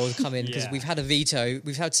Overlord come in? Because we've had a veto.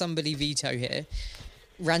 We've had somebody veto here.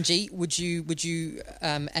 Ranjit, would you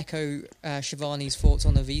echo Shivani's thoughts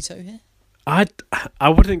on the veto here? I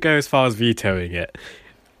wouldn't go as far as vetoing it.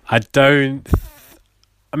 I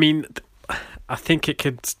think it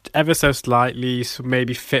could ever so slightly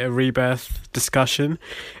maybe fit a rebirth discussion,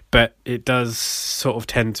 but it does sort of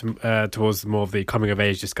tend to towards more of the coming of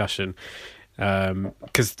age discussion,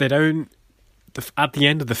 because they don't. At the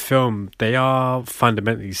end of the film, they are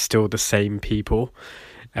fundamentally still the same people.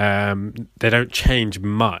 They don't change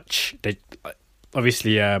much. They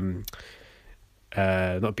obviously not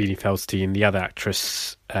Beanie Feldstein, the other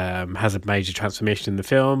actress, has a major transformation in the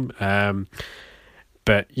film.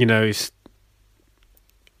 But you know,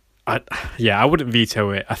 I wouldn't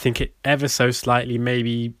veto it. I think it ever so slightly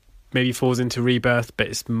maybe falls into rebirth, but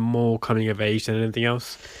it's more coming of age than anything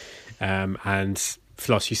else. And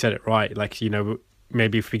Floss, you said it right. Like, you know,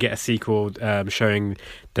 maybe if we get a sequel showing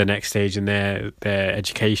the next stage in their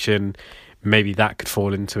education, maybe that could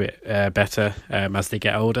fall into it better as they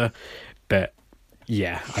get older. But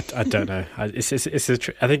yeah, I don't know. I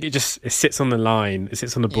think it sits on the line. It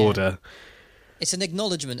sits on the border. It's an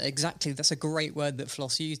acknowledgement. Exactly. That's a great word that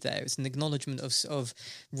Floss used there. It's an acknowledgement of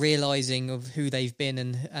realising of who they've been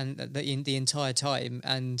and the entire time,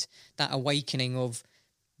 and that awakening of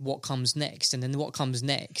what comes next. And then what comes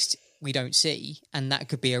next we don't see, and that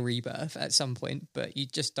could be a rebirth at some point, but you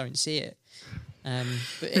just don't see it.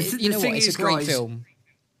 But you know what? It's a great film.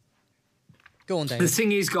 Go on, David. The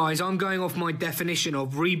thing is, guys, I'm going off my definition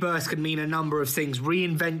of rebirth could mean a number of things.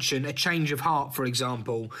 Reinvention, a change of heart, for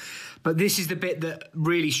example. But this is the bit that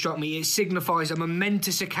really struck me. It signifies a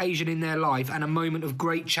momentous occasion in their life and a moment of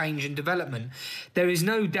great change and development. There is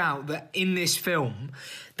no doubt that in this film,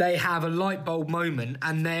 they have a light bulb moment,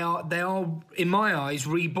 and they are, in my eyes,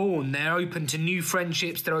 reborn. They're open to new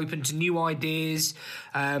friendships. They're open to new ideas.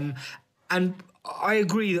 And I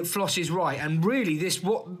agree that Floss is right, and really,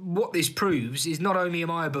 what this proves is not only am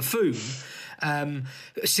I a buffoon,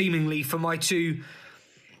 seemingly for my two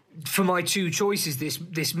choices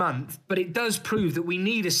this month, but it does prove that we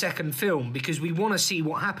need a second film because we want to see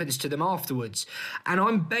what happens to them afterwards. And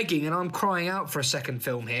I'm begging and I'm crying out for a second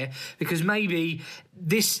film here, because maybe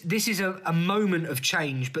this is a moment of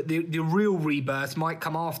change, but the real rebirth might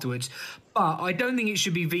come afterwards. But I don't think it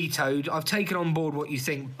should be vetoed. I've taken on board what you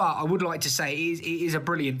think, but I would like to say it is a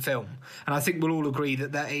brilliant film, and I think we'll all agree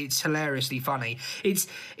that it's hilariously funny. It's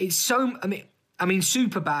so. I mean,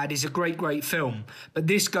 Superbad is a great film, but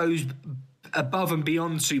this goes above and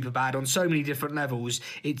beyond Superbad on so many different levels.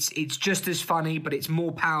 It's just as funny, but it's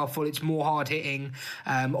more powerful. It's more hard hitting.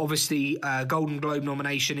 Obviously, Golden Globe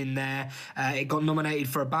nomination in there. It got nominated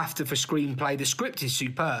for a BAFTA for screenplay. The script is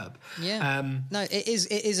superb. Yeah. No, it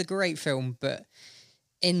is a great film, but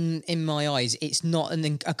in my eyes, it's not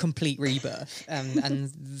a complete rebirth,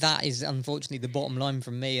 and that is unfortunately the bottom line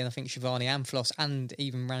from me, and I think Shivani and Floss and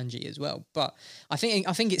even Ranji as well. But I think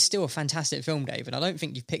it's still a fantastic film, David. I don't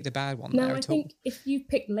think you've picked a bad one there at all. No, I think if you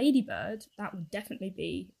picked Lady Bird, that would definitely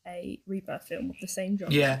be a rebirth film of the same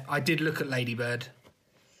genre. Yeah, I did look at Lady Bird.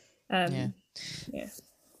 Yeah.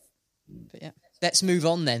 But yeah, let's move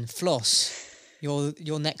on then. Floss,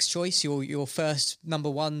 your next choice, your first number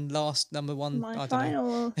one, last number one. My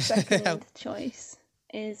final second choice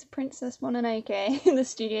is Princess Mononoke, the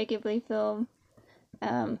Studio Ghibli film.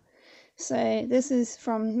 So this is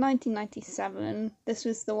from 1997. This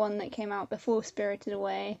was the one that came out before Spirited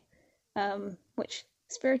Away, which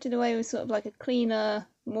Spirited Away was sort of like a cleaner,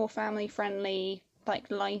 more family-friendly, like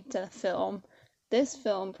lighter film. This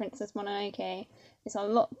film, Princess Mononoke, is a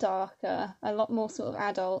lot darker, a lot more sort of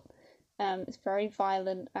adult. It's very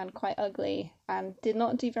violent and quite ugly, and did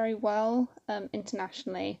not do very well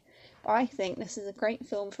internationally. But I think this is a great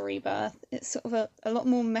film for Rebirth. It's sort of a lot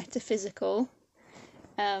more metaphysical.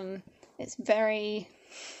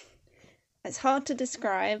 It's hard to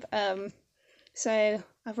describe. So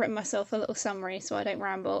I've written myself a little summary so I don't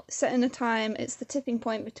ramble. Set in a time, it's the tipping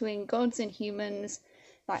point between gods and humans,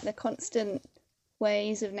 like the constant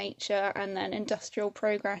ways of nature and then industrial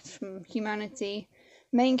progress from humanity.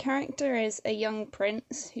 Main character is a young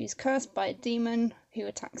prince who's cursed by a demon who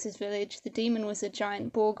attacks his village. The demon was a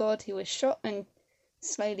giant boar god who was shot and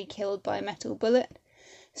slowly killed by a metal bullet.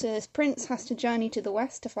 So this prince has to journey to the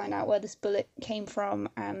west to find out where this bullet came from,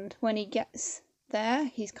 and when he gets there,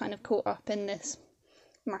 he's kind of caught up in this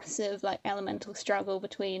massive, like, elemental struggle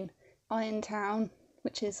between Irontown,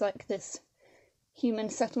 which is like this human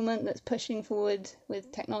settlement that's pushing forward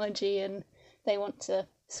with technology, and they want to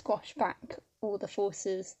squash back all the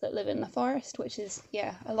forces that live in the forest, which is,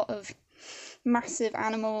 yeah, a lot of massive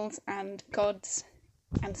animals and gods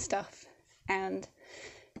and stuff. And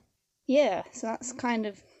yeah, so that's kind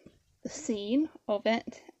of the scene of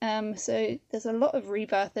it. So there's a lot of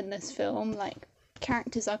rebirth in this film. Like,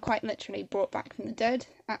 characters are quite literally brought back from the dead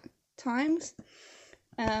at times.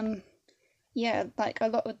 Yeah, like a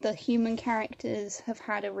lot of the human characters have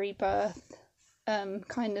had a rebirth,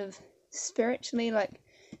 kind of spiritually. Like,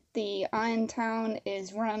 the Irontown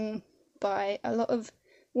is run by a lot of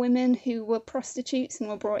women who were prostitutes and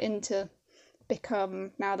were brought in to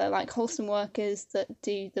become, now they're like wholesome workers that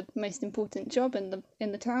do the most important job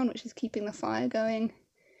in the town, which is keeping the fire going.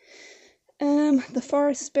 The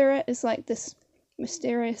forest spirit is like this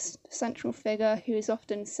mysterious central figure who is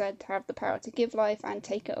often said to have the power to give life and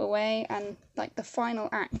take it away, and like the final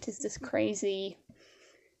act is this crazy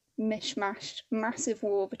mishmash massive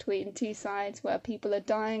war between two sides where people are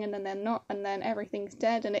dying and then they're not, and then everything's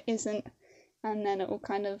dead and it isn't, and then it all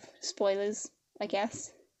kind of, spoilers I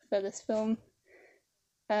guess for this film.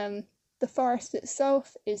 The forest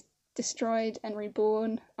itself is destroyed and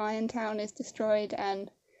reborn. Irontown is destroyed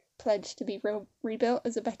and pledged to be rebuilt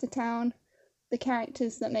as a better town. The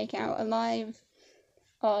characters that make it out alive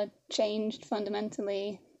are changed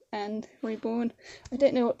fundamentally and reborn. I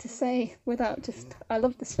don't know what to say without just... I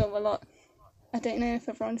love this film a lot. I don't know if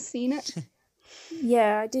everyone's seen it.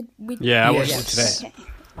 Yeah, I did. I watched it today.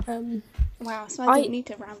 Okay. Wow, so I didn't need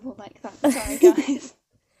to ramble like that. Sorry, guys.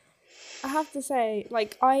 I have to say,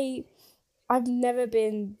 like, I've never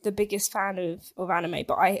been the biggest fan of anime,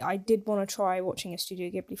 but I did want to try watching a Studio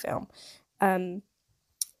Ghibli film. I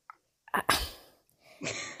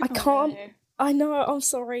can't... No. I know, I'm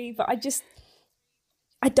sorry, but I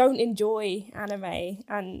don't enjoy anime,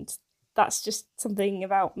 and that's just something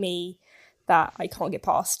about me that I can't get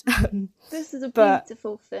past. This is a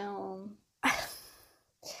beautiful film.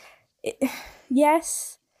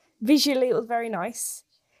 Yes, visually it was very nice,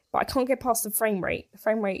 but I can't get past the frame rate. The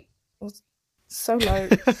frame rate was so low.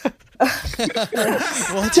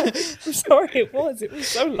 What? I'm sorry, it was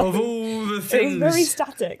so low. Of all the things. It was very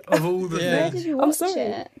static. Of all the Where things. did you watch sorry.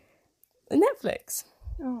 it? Netflix.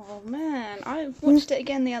 Oh man, I watched it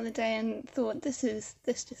again the other day and thought this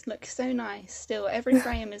just looks so nice. Still, every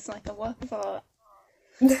frame is like a work of art.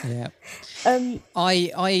 Yeah.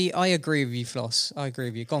 I agree with you, Floss. I agree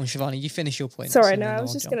with you. Go on, Shivani, you finish your point. Sorry, no, I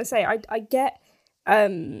was just going to say, I get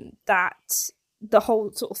that the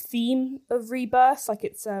whole sort of theme of rebirth, like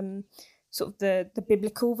it's sort of the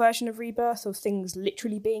biblical version of rebirth, of things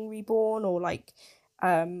literally being reborn, or like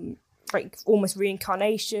almost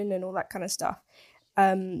reincarnation and all that kind of stuff.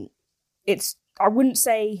 It's, I wouldn't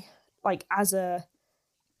say like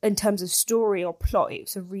in terms of story or plot,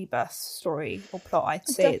 it's a rebirth story or plot. I'd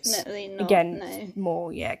say Definitely it's not, again no.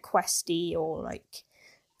 more questy or like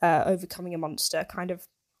overcoming a monster kind of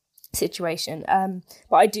situation.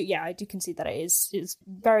 But I do concede that it's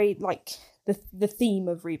very like the theme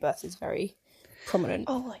of rebirth is very prominent.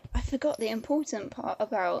 Oh, I forgot the important part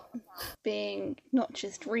about being not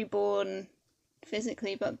just reborn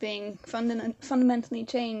physically, but being fundamentally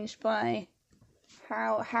changed by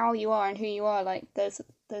how you are and who you are. Like there's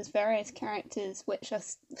various characters which are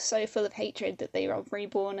so full of hatred that they are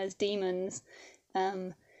reborn as demons,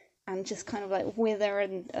 and just kind of like wither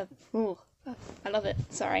and I love it.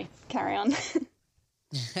 Sorry, carry on.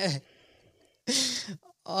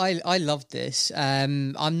 I love this.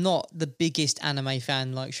 I'm not the biggest anime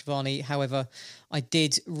fan like Shivani. However, I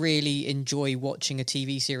did really enjoy watching a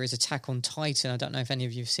TV series, Attack on Titan. I don't know if any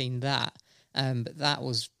of you have seen that, but that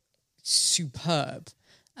was superb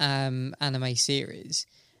anime series.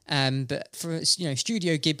 But for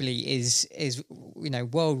Studio Ghibli is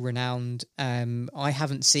world renowned. I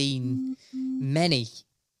haven't seen many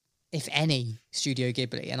if any, Studio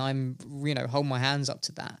Ghibli, and I'm, hold my hands up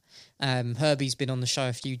to that. Herbie's been on the show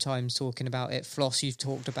a few times talking about it. Floss, you've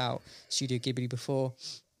talked about Studio Ghibli before.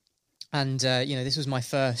 And, this was my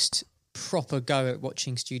first proper go at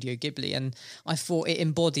watching Studio Ghibli, and I thought it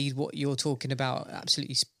embodied what you're talking about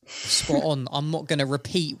absolutely spot on. I'm not going to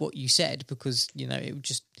repeat what you said because,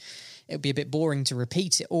 it would be a bit boring to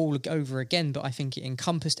repeat it all over again, but I think it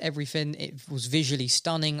encompassed everything. It was visually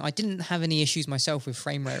stunning. I didn't have any issues myself with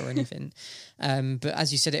frame rate or anything. But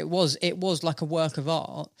as you said, it was like a work of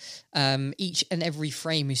art. Each and every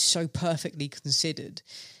frame is so perfectly considered.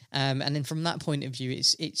 And then from that point of view,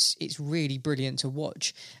 it's really brilliant to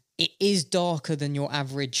watch. It is darker than your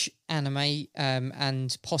average anime,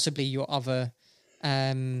 and possibly your other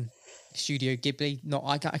Studio Ghibli. Not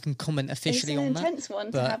I can comment officially on that. It's an intense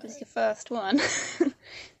one to have as your first one.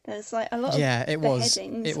 There's like a lot of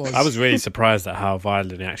beheadings. It was. I was really surprised at how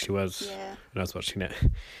violent it actually was when I was watching it.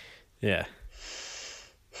 Yeah.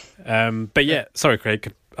 But yeah, sorry,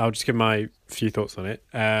 Craig. I'll just give my few thoughts on it.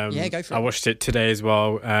 Go for it. I watched it today as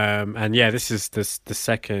well, and yeah, this is the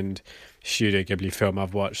second Studio Ghibli film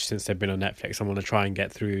I've watched since they've been on Netflix. I want to try and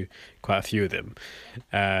get through quite a few of them,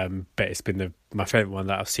 but it's been my favourite one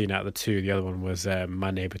that I've seen out of the two. The other one was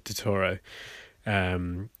My Neighbor Totoro,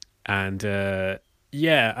 and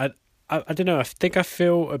yeah, I don't know. I think I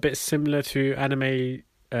feel a bit similar to anime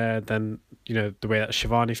than the way that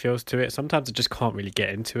Shivani feels to it. Sometimes I just can't really get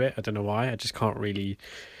into it. I don't know why. I just can't really.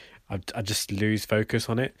 I just lose focus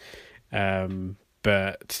on it.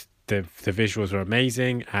 But the visuals are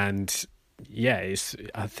amazing, and yeah,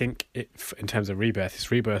 I think in terms of Rebirth, it's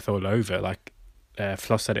Rebirth all over. Like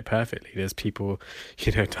Floss said it perfectly. There's people,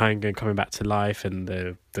 dying and coming back to life, and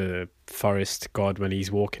the forest god, when he's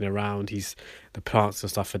walking around, the plants and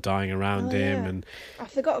stuff are dying around him. And I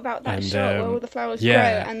forgot about that shot where all the flowers grow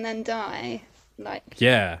and then die.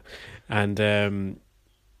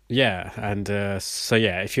 So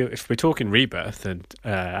if we're talking Rebirth, then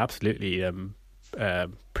absolutely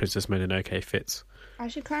Princess Mononoke fits. I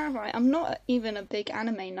should clarify, I'm not even a big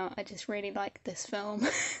anime nut. I just really like this film.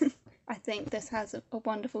 I think this has a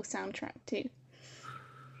wonderful soundtrack too.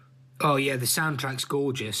 Oh yeah, the soundtrack's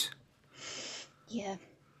gorgeous. Yeah.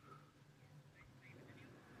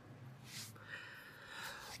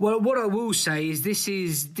 Well, what I will say is this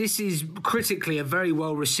is critically a very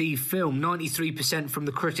well received film. 93% from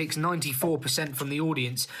the critics, 94% from the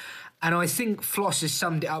audience. And I think Floss has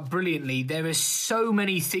summed it up brilliantly. There are so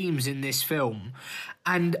many themes in this film.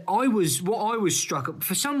 And what I was struck at,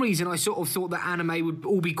 for some reason, I sort of thought that anime would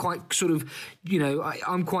all be quite sort of,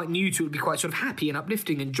 I'm quite new to it, would be quite sort of happy and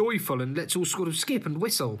uplifting and joyful, and let's all sort of skip and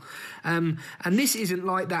whistle. And this isn't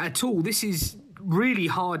like that at all. This is really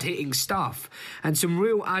hard-hitting stuff and some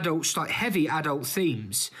real adult, like heavy adult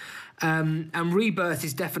themes. And Rebirth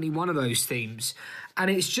is definitely one of those themes. And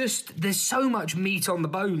it's just, there's so much meat on the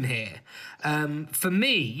bone here. For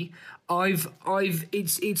me,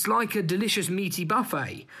 it's like a delicious meaty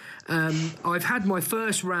buffet. I've had my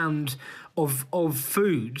first round of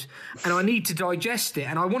food and I need to digest it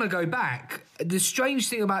and I want to go back. The strange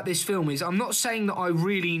thing about this film is I'm not saying that I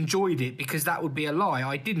really enjoyed it, because that would be a lie.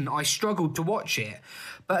 I didn't. I struggled to watch it.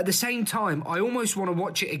 But at the same time, I almost want to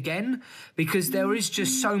watch it again, because there is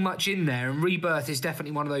just so much in there, and Rebirth is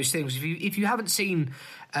definitely one of those things. If you haven't seen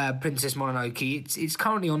Princess Mononoke, it's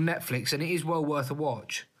currently on Netflix and it is well worth a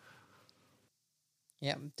watch.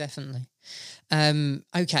 Yeah, definitely.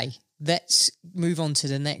 Okay, let's move on to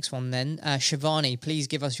the next one then. Shivani, please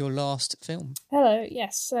give us your last film. Hello,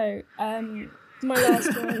 yes. So, my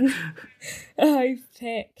last one, I've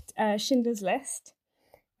picked Schindler's List,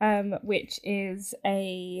 which is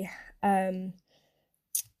a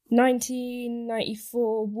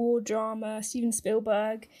 1994 war drama, Steven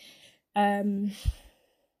Spielberg. It's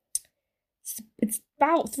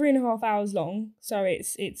about 3.5 hours long, so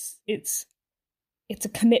it's a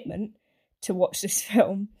commitment to watch this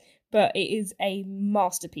film, but it is a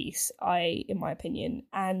masterpiece, in my opinion,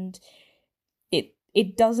 and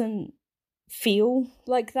it doesn't feel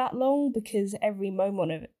like that long, because every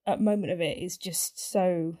moment of it is just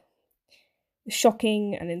so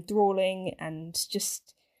shocking and enthralling and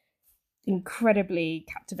just incredibly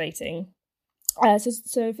captivating.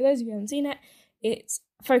 So for those of you who haven't seen it, it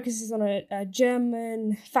focuses on a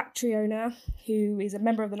German factory owner who is a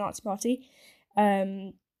member of the Nazi Party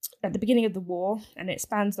at the beginning of the war, and it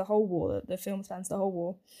spans the whole war. The film spans the whole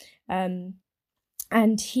war, and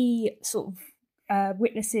he sort of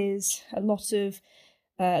witnesses a lot of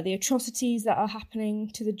the atrocities that are happening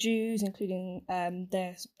to the Jews, including them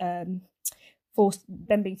being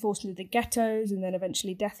forced into the ghettos and then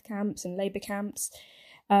eventually death camps and labour camps.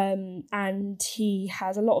 And he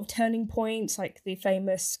has a lot of turning points, like the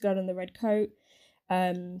famous Girl in the Red Coat,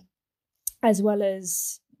 as well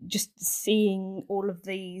as just seeing all of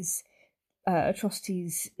these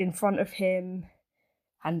atrocities in front of him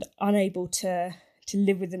and unable to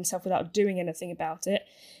live with himself without doing anything about it.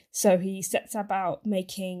 So he sets about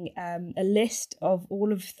making a list of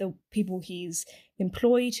all of the people he's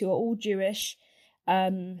employed who are all Jewish,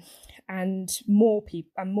 and more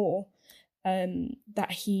people and more,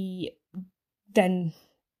 that he then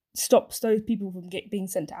stops those people from being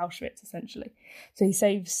sent to Auschwitz, essentially. So he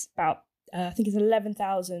saves about I think it's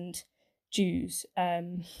 11,000 Jews at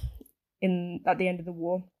the end of the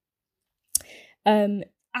war.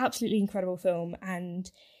 Absolutely incredible film, and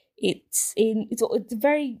it's a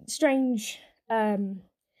very strange film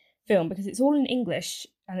because it's all in English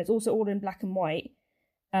and it's also all in black and white.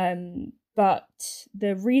 But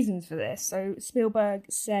the reasons for this, so Spielberg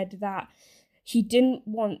said that he didn't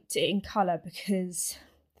want it in colour because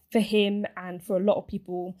for him and for a lot of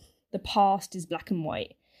people, the past is black and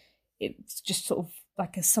white. It's just sort of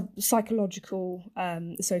like a psychological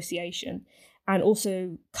association. And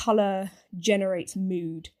also colour generates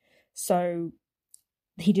mood. So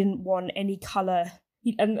he didn't want any colour.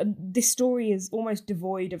 And this story is almost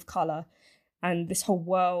devoid of colour. And this whole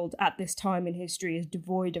world at this time in history is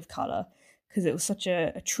devoid of colour because it was such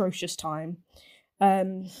a atrocious time.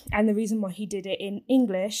 And the reason why he did it in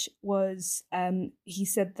English was he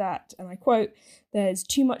said that, and I quote, "There's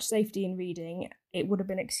too much safety in reading. It would have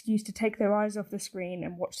been an excuse to take their eyes off the screen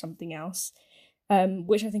and watch something else,"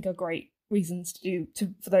 which I think are great reasons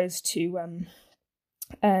for those two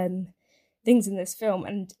things in this film.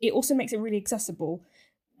 And it also makes it really accessible,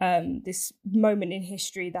 this moment in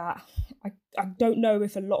history that I don't know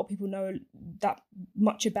if a lot of people know that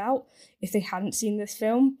much about if they hadn't seen this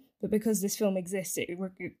film, but because this film exists, it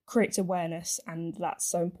creates awareness, and that's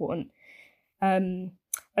so important. And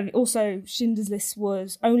also, Schindler's List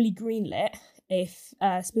was only greenlit if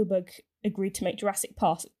Spielberg agreed to make Jurassic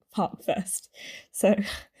Park first. So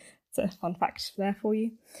it's a fun fact there for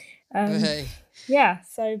you. Hey. Yeah,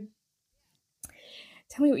 so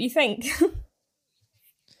tell me what you think.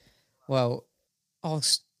 Well, I'll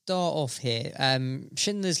start off here.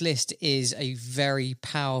 Schindler's List is a very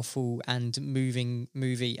powerful and moving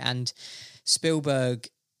movie, and Spielberg,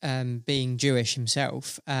 being Jewish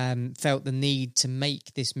himself, felt the need to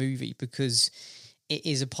make this movie because it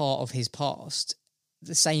is a part of his past.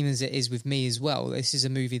 The same as it is with me as well. This is a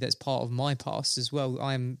movie that's part of my past as well.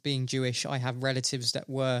 I'm being Jewish. I have relatives that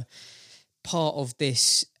were part of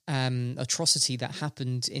this atrocity that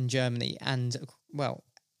happened in Germany and, well,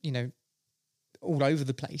 you know, all over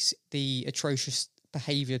the place, the atrocious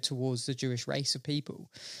behaviour towards the Jewish race of people.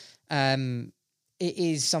 It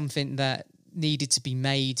is something that needed to be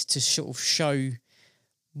made to sort of show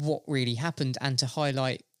what really happened and to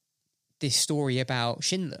highlight this story about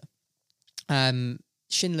Schindler.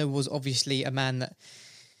 Schindler was obviously a man that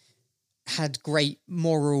had great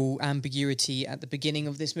moral ambiguity at the beginning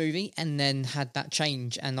of this movie and then had that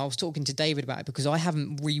change. And I was talking to David about it because I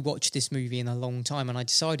haven't rewatched this movie in a long time, and I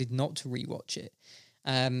decided not to rewatch it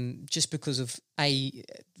just because of A,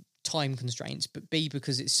 time constraints, but B,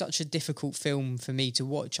 because it's such a difficult film for me to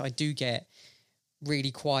watch. I do get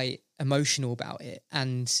really quite emotional about it.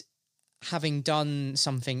 And having done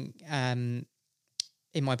something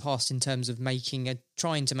in my past in terms of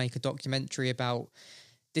trying to make a documentary about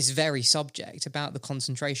this very subject, about the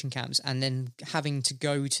concentration camps, and then having to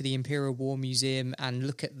go to the Imperial War Museum and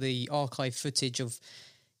look at the archive footage of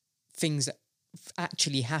things that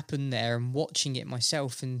actually happened there and watching it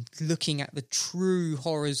myself and looking at the true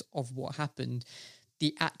horrors of what happened,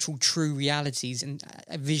 the actual true realities, and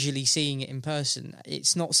visually seeing it in person.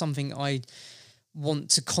 It's not something I want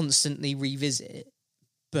to constantly revisit,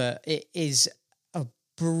 but it is a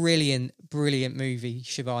brilliant movie,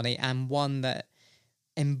 Shivani, and one that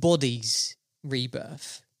embodies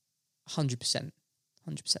rebirth 100%.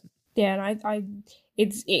 Yeah, and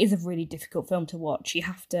it is a really difficult film to watch. You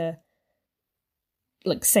have to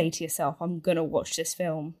say to yourself, I'm gonna watch this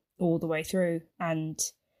film all the way through, and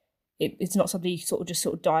it's not something you sort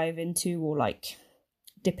of dive into or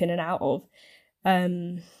dip in and out of.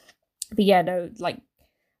 But yeah, no,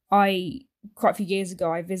 quite a few years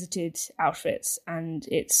ago I visited Auschwitz, and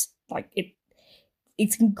it's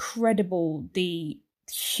incredible the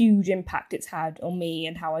huge impact it's had on me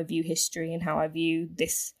and how I view history and how I view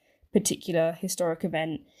this particular historic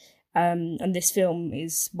event. And this film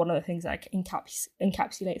is one of the things that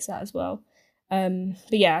encapsulates that as well. But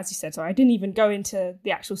yeah, as you said, sorry, I didn't even go into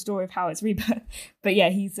the actual story of how it's rebirth. But yeah,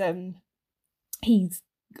 he's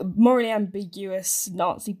morally ambiguous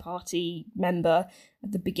Nazi party member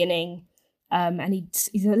at the beginning, and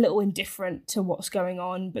he's a little indifferent to what's going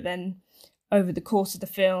on, but then over the course of the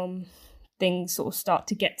film, things sort of start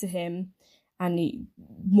to get to him, and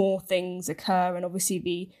more things occur, and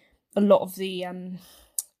obviously a lot of the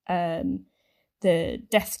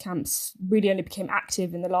death camps really only became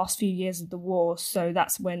active in the last few years of the war, so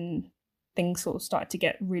that's when things sort of started to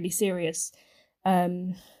get really serious.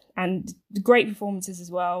 And great performances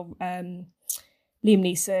as well. Liam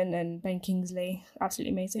Neeson and Ben Kingsley,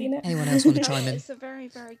 absolutely amazing. Anyone else want to chime in? It's a very,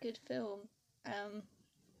 very good film.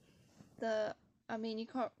 You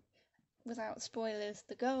can't, without spoilers,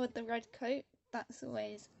 the girl with the red coat, that's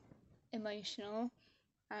always emotional.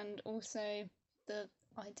 And also the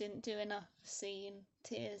I didn't do enough scene,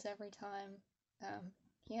 tears every time.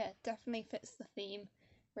 Definitely fits the theme.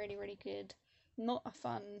 Really, really good. Not a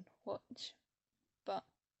fun watch, but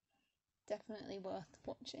definitely worth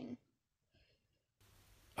watching.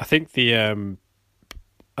 I think even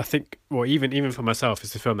for myself,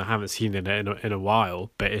 it's a film that I haven't seen in a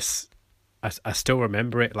while, but I still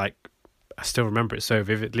remember it. Like, I still remember it so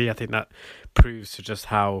vividly. I think that proves to just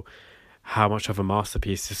how much of a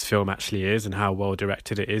masterpiece this film actually is, and how well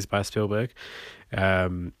directed it is by Spielberg.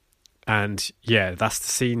 And yeah, that's the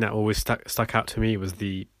scene that always stuck out to me, was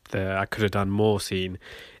the I could have done more scene.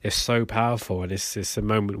 It's so powerful, and it's a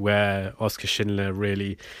moment where Oskar Schindler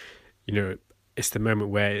really, it's the moment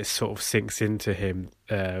where it sort of sinks into him,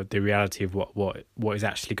 the reality of what is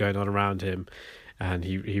actually going on around him, and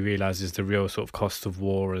he realizes the real sort of cost of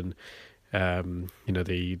war, and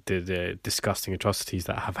the disgusting atrocities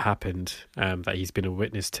that have happened, that he's been a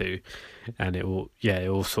witness to, and it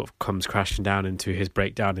all sort of comes crashing down into his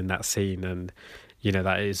breakdown in that scene, and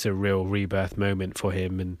that is a real rebirth moment for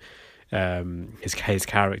him, and his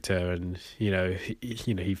character, and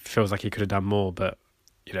he feels like he could have done more, but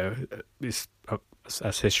it's,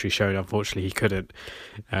 as history showed, unfortunately he couldn't.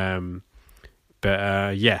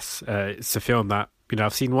 Yes, it's a film that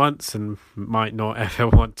I've seen once and might not ever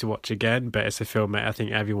want to watch again, but it's a film that I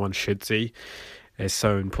think everyone should see. It's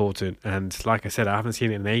so important, and like I said, I haven't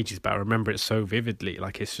seen it in ages, but I remember it so vividly.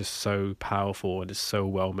 Like, it's just so powerful, and it's so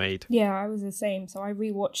well made. Yeah, I was the same. So I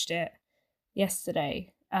rewatched it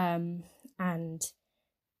yesterday, and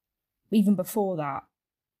even before that,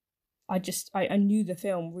 I knew the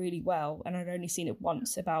film really well, and I'd only seen it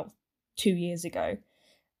once about 2 years ago.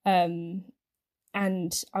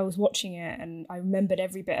 And I was watching it, and I remembered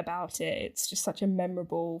every bit about it. It's just such a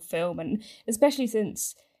memorable film, and especially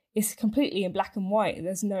since it's completely in black and white.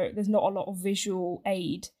 There's not a lot of visual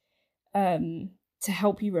aid to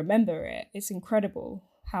help you remember it. It's incredible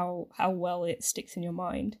how well it sticks in your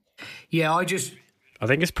mind. Yeah, I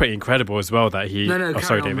think it's pretty incredible as well that he. No,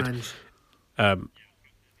 sorry, David.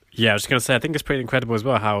 Yeah, I was just going to say, I think it's pretty incredible as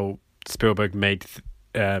well how Spielberg made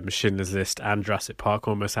Schindler's List and Jurassic Park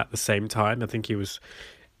almost at the same time. I think he was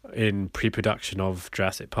in pre-production of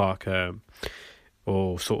Jurassic Park,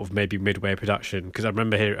 or sort of maybe midway production, because I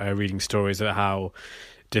remember reading stories about how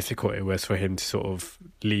difficult it was for him to sort of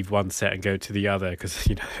leave one set and go to the other, because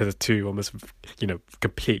they're two almost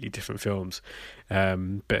completely different films.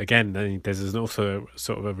 But again, I think there's also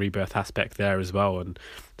sort of a rebirth aspect there as well, and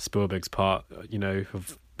Spielberg's part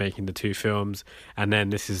of making the two films, and then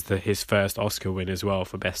this is his first Oscar win as well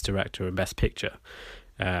for Best Director and Best Picture.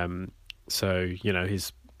 So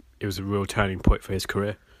it was a real turning point for his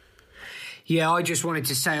career. Yeah, I just wanted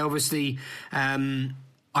to say, obviously, I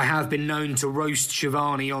have been known to roast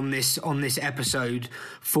Shivani on this episode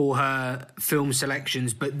for her film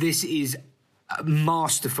selections, but this is a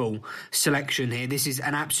masterful selection here. This is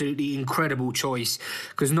an absolutely incredible choice,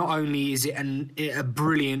 because not only is it a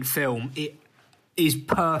brilliant film, it is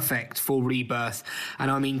perfect for Rebirth,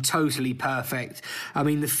 and I mean totally perfect. I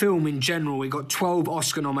mean, the film in general, we got 12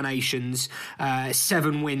 Oscar nominations,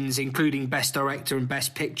 7 wins, including Best Director and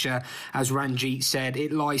Best Picture, as Ranjit said.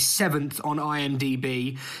 It lies 7th on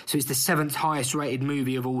IMDb, so it's the 7th highest rated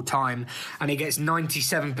movie of all time, and it gets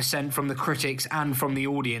 97% from the critics and from the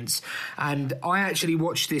audience. And I actually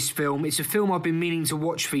watched this film. It's a film I've been meaning to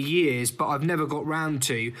watch for years, but I've never got round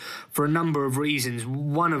to, for a number of reasons,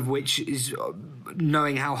 one of which is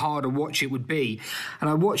knowing how hard a watch it would be. And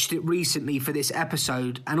I watched it recently for this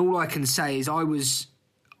episode, and all I can say is I was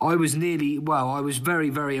very,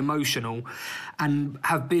 very emotional, and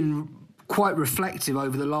have been quite reflective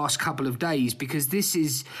over the last couple of days, because this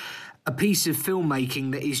is a piece of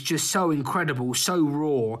filmmaking that is just so incredible, so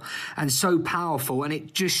raw and so powerful, and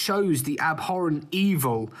it just shows the abhorrent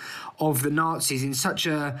evil of the Nazis in such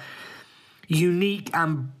a unique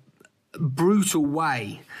and brutal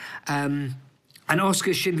way. And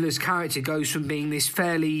Oscar Schindler's character goes from being this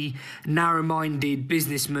fairly narrow-minded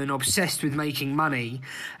businessman obsessed with making money,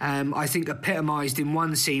 I think epitomised in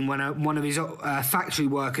one scene when one of his factory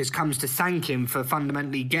workers comes to thank him for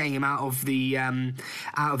fundamentally getting him out of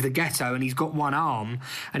the ghetto, and he's got one arm,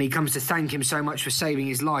 and he comes to thank him so much for saving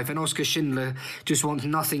his life, and Oscar Schindler just wants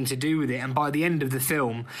nothing to do with it. And by the end of the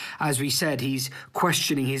film, as we said, he's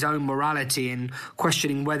questioning his own morality and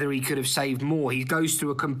questioning whether he could have saved more. He goes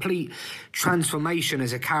through a complete transformation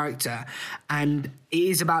as a character, and it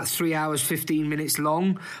is about 3 hours 15 minutes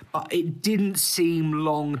long, but it didn't seem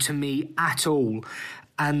long to me at all.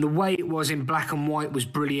 And the way it was in black and white was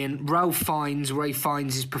brilliant. Ralph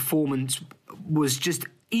Fiennes' performance was just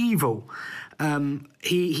evil.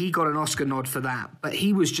 He got an Oscar nod for that, but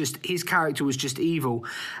his character was just evil.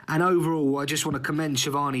 And overall, I just want to commend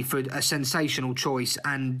Shivani for a sensational choice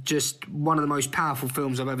and just one of the most powerful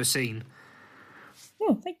films I've ever seen.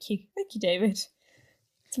 Oh, thank you, David.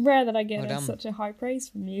 It's rare that I get such a high praise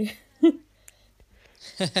from you.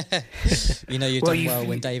 You know you've done well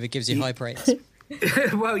when David gives you high praise.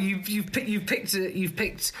 Well, you've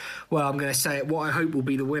picked. Well, I'm going to say it. What I hope will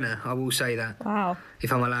be the winner. I will say that. Wow.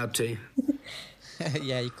 If I'm allowed to.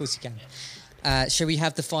 Yeah, of course you can. Shall we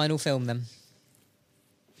have the final film then?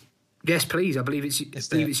 Yes, please. I believe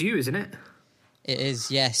it's you, isn't it? It is,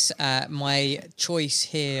 yes. My choice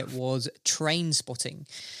here was Trainspotting.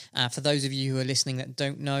 For those of you who are listening that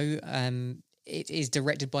don't know, it is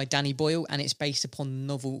directed by Danny Boyle, and it's based upon the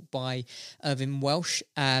novel by Irving Welsh.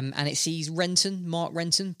 And it sees Mark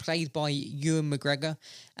Renton, played by Ewan McGregor,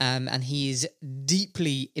 and he is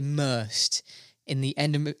deeply immersed in the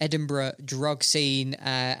Edinburgh drug scene,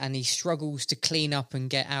 and he struggles to clean up and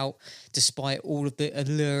get out despite all of the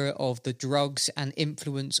allure of the drugs and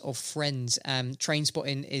influence of friends.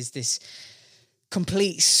 Trainspotting is this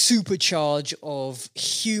complete supercharge of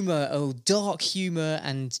humour, dark humour,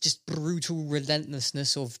 and just brutal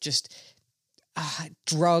relentlessness of just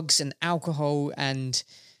drugs and alcohol and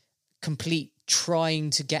complete trying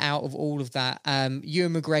to get out of all of that.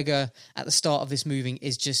 Ewan McGregor at the start of this movie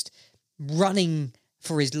is just running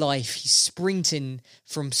for his life. He's sprinting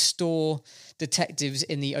from store detectives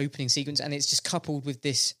in the opening sequence, and it's just coupled with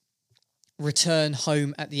this return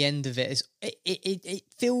home at the end of it. It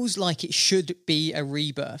feels like it should be a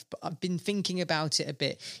rebirth, but I've been thinking about it a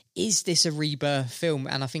bit. Is this a rebirth film?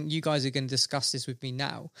 And I think you guys are going to discuss this with me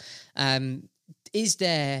now. Is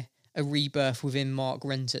there a rebirth within Mark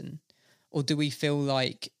Renton, or do we feel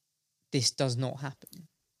like this does not happen?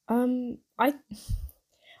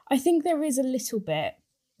 I think there is a little bit,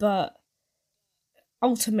 but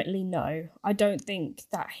ultimately, no. I don't think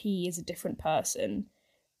that he is a different person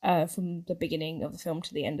from the beginning of the film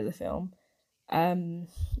to the end of the film.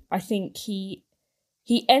 I think he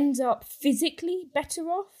ends up physically better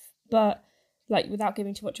off, but like without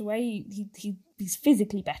giving too much away, he's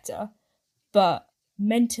physically better, but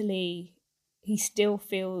mentally he still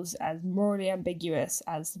feels as morally ambiguous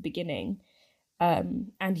as the beginning,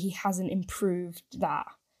 and he hasn't improved that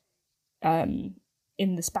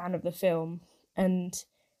in the span of the film, and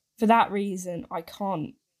for that reason I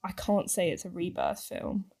can't say it's a rebirth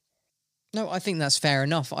film. No, I think that's fair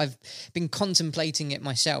enough. I've been contemplating it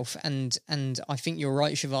myself, and I think you're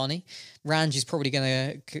right, Shivani. Ranj is probably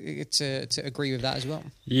going to agree with that as well.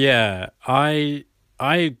 Yeah, I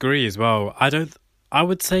agree as well. I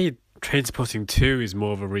would say Trainspotting 2 is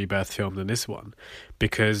more of a rebirth film than this one,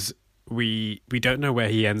 because we don't know where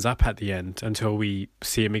he ends up at the end until we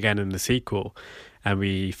see him again in the sequel, and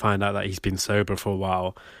we find out that he's been sober for a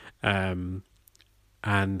while, and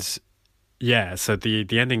yeah, so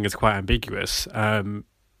the ending is quite ambiguous. I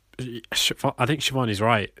think Shivani's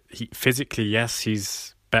right. Physically, yes,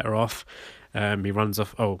 he's better off. He runs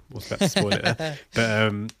off. Oh, I was about to spoil it there.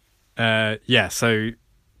 But yeah, so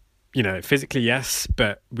physically, yes,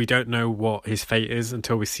 but we don't know what his fate is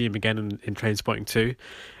until we see him again in Trainspotting 2.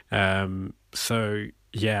 So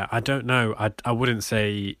yeah, I don't know. I wouldn't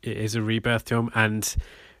say it is a rebirth film, and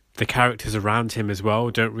the characters around him as well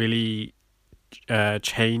don't really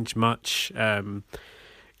change much.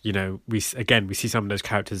 We see some of those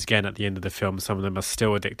characters again at the end of the film. Some of them are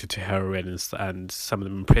still addicted to heroin, and some of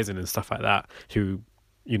them in prison and stuff like that, who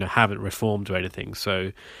haven't reformed or anything.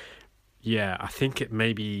 So yeah, I think it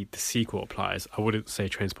maybe the sequel applies. I wouldn't say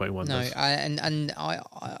Trainspotting 1 does. I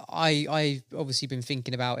obviously been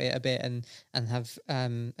thinking about it a bit and have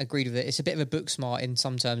agreed with it. It's a bit of a Booksmart in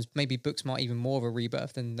some terms, maybe Booksmart even more of a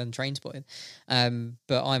rebirth than Trainspotting.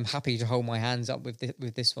 But I'm happy to hold my hands up with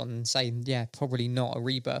this one and say, yeah, probably not a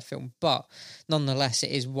rebirth film, but nonetheless,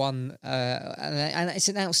 it is one, and it's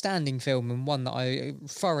an outstanding film and one that I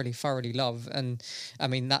thoroughly love. And I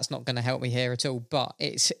mean, that's not going to help me here at all, but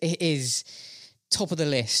it is top of the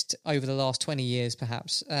list over the last 20 years,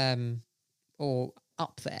 perhaps, or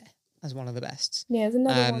up there as one of the best. Yeah, there's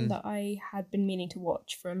another one that I had been meaning to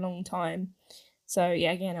watch for a long time. So,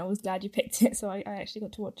 yeah, again, I was glad you picked it, so I actually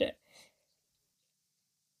got to watch it.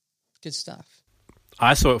 Good stuff.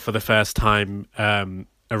 I saw it for the first time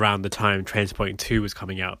around the time Trainspotting 2 was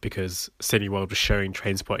coming out, because Cineworld was showing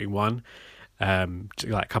Trainspotting 1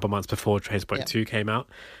 like a couple of months before Trainspotting 2 came out.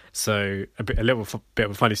 So a little bit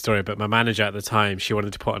of a funny story, but my manager at the time, she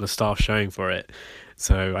wanted to put on a staff showing for it.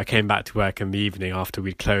 So I came back to work in the evening after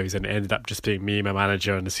we'd closed, and it ended up just being me, my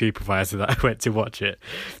manager, and the supervisor that I went to watch it.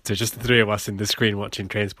 So just the three of us in the screen watching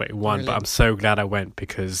Trainspotting 1. Brilliant. But I'm so glad I went,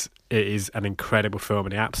 because it is an incredible film,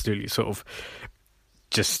 and it absolutely sort of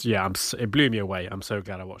just, yeah, it blew me away. I'm so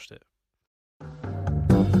glad I watched it.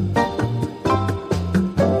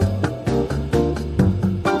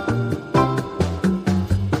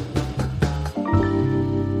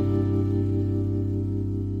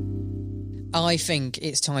 I think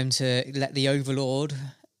it's time to let the Overlord,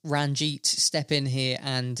 Ranjit, step in here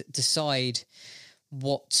and decide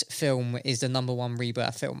what film is the number one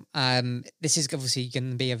rebirth film. This is obviously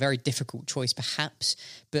going to be a very difficult choice, perhaps,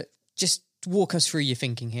 but just walk us through your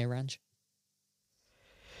thinking here, Ranj.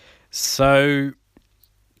 So,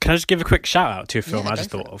 can I just give a quick shout out to a film I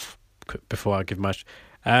just thought of before I give much?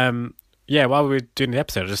 Yeah, while we were doing the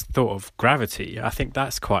episode, I just thought of Gravity. I think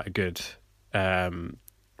that's quite a good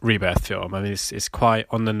rebirth film. I mean, it's quite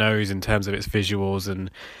on the nose in terms of its visuals and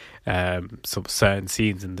sort of certain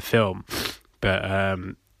scenes in the film, but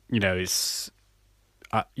you know, it's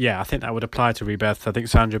I think that would apply to rebirth. I think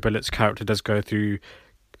Sandra Bullock's character does go through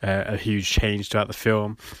a huge change throughout the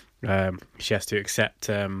film. She has to accept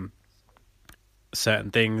certain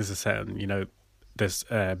things, certain, you know, there's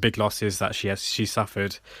big losses that she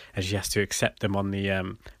suffered, and she has to accept them on the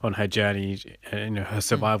on her journey, you know, her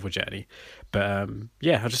survival journey. But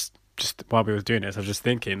yeah, I just while we were doing this, I was just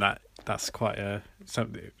thinking that that's quite some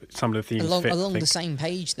of the themes along the same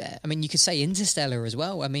page there. I mean, you could say Interstellar as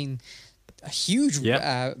well. I mean, a huge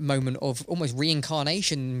moment of almost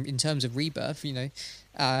reincarnation in terms of rebirth, you know,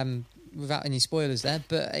 without any spoilers there.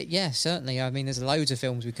 But yeah, certainly. I mean, there's loads of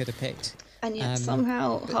films we could have picked. And yet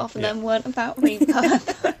somehow half of them weren't about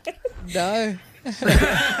rebirth. No. I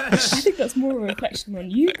think that's more a reflection on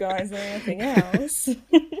you guys than anything else.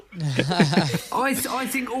 I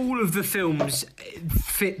think all of the films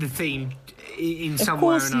fit the theme in some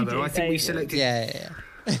way or another. I think we selected... Yeah.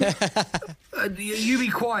 You be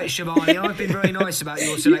quiet, Shivani. I've been very nice about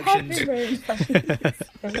your selections. You have been very nice.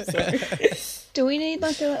 I'm sorry. Do we need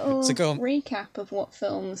like a little recap of what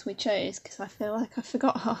films we chose? Because I feel like I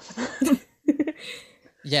forgot half of them.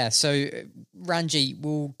 Yeah, so Ranji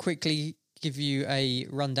will quickly give you a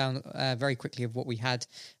rundown very quickly of what we had.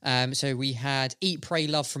 So we had Eat, Pray,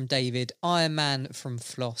 Love from David, Iron Man from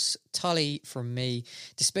Floss, Tully from me,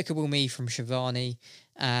 Despicable Me from Shivani,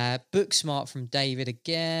 Booksmart from David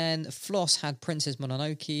again, Floss had Princess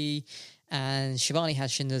Mononoke, and Shivani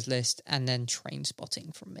had Schindler's List, and then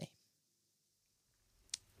Trainspotting from me.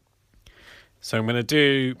 So I'm going to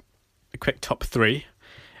do a quick top three.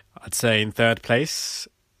 I'd say in third place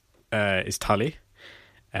is Tully.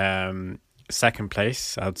 Second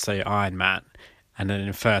place, I'd say Iron Man. And then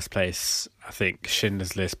in first place, I think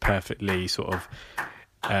Schindler's List perfectly sort of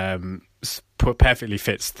perfectly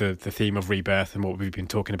fits the theme of rebirth and what we've been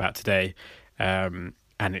talking about today. And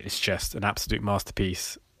it's just an absolute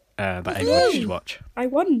masterpiece that anyone should watch. I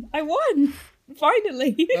won!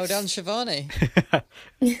 Finally! Well done, Shivani.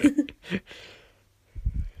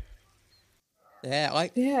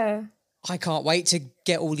 I can't wait to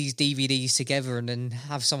get all these DVDs together and then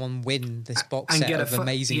have someone win this box set of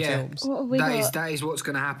amazing films. That is what's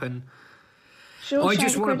going to happen. I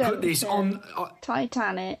just want to put this on...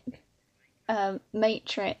 Titanic,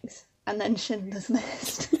 Matrix, and then Schindler's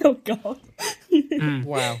List. Oh, God.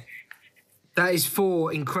 Wow. That is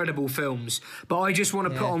 4 incredible films. But I just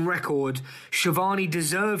want to put on record, Shivani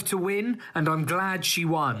deserved to win, and I'm glad she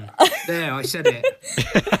won. There, I said it.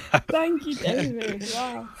 Thank you, David.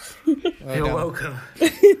 Wow. You're welcome.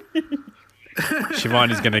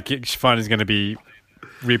 Shivani's gonna be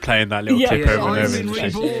replaying that little clip over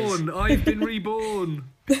and over. I've been reborn.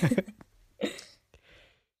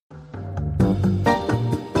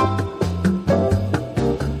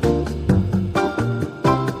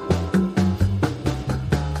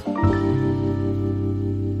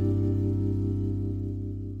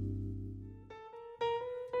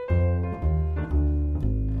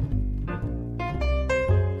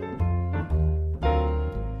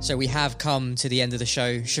 So we have come to the end of the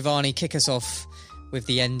show. Shivani, kick us off with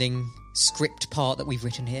the ending script part that we've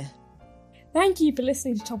written here. Thank you for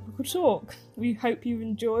listening to Topical Talk. We hope you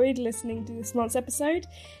enjoyed listening to this month's episode.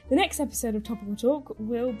 The next episode of Topical Talk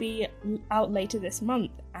will be out later this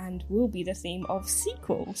month and will be the theme of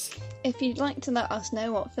sequels. If you'd like to let us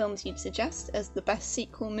know what films you'd suggest as the best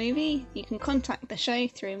sequel movie, you can contact the show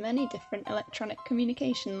through many different electronic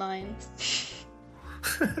communication lines.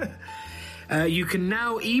 You can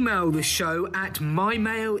now email the show at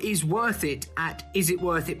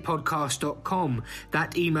mymail.isworthit@isitworthitpodcast.com.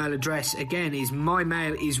 That email address again is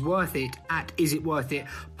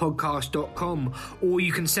mymail.isworthit@isitworthitpodcast.com. Or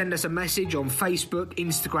you can send us a message on Facebook,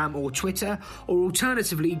 Instagram or Twitter, or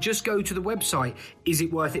alternatively just go to the website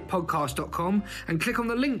isitworthitpodcast.com and click on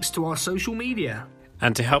the links to our social media.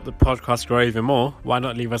 And to help the podcast grow even more, why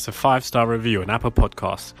not leave us a 5-star review on Apple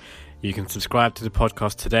Podcasts? You can subscribe to the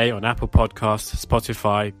podcast today on Apple Podcasts,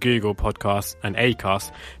 Spotify, Google Podcasts, and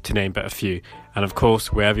Acast, to name but a few. And of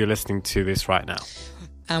course, wherever you're listening to this right now.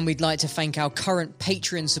 And we'd like to thank our current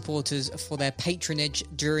Patreon supporters for their patronage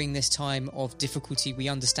during this time of difficulty. We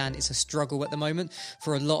understand it's a struggle at the moment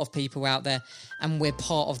for a lot of people out there, and we're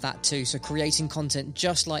part of that too. So creating content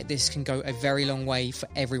just like this can go a very long way for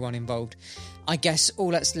everyone involved. I guess all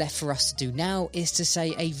that's left for us to do now is to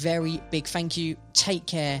say a very big thank you, take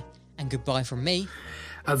care, and goodbye from me.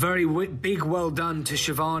 A very big well done to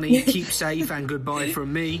Shivani. Keep safe and goodbye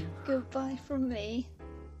from me. Goodbye from me.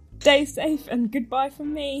 Stay safe and goodbye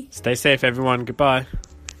from me. Stay safe, everyone. Goodbye.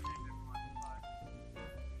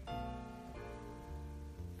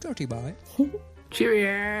 Dirty bye.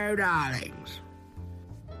 Cheerio, darlings.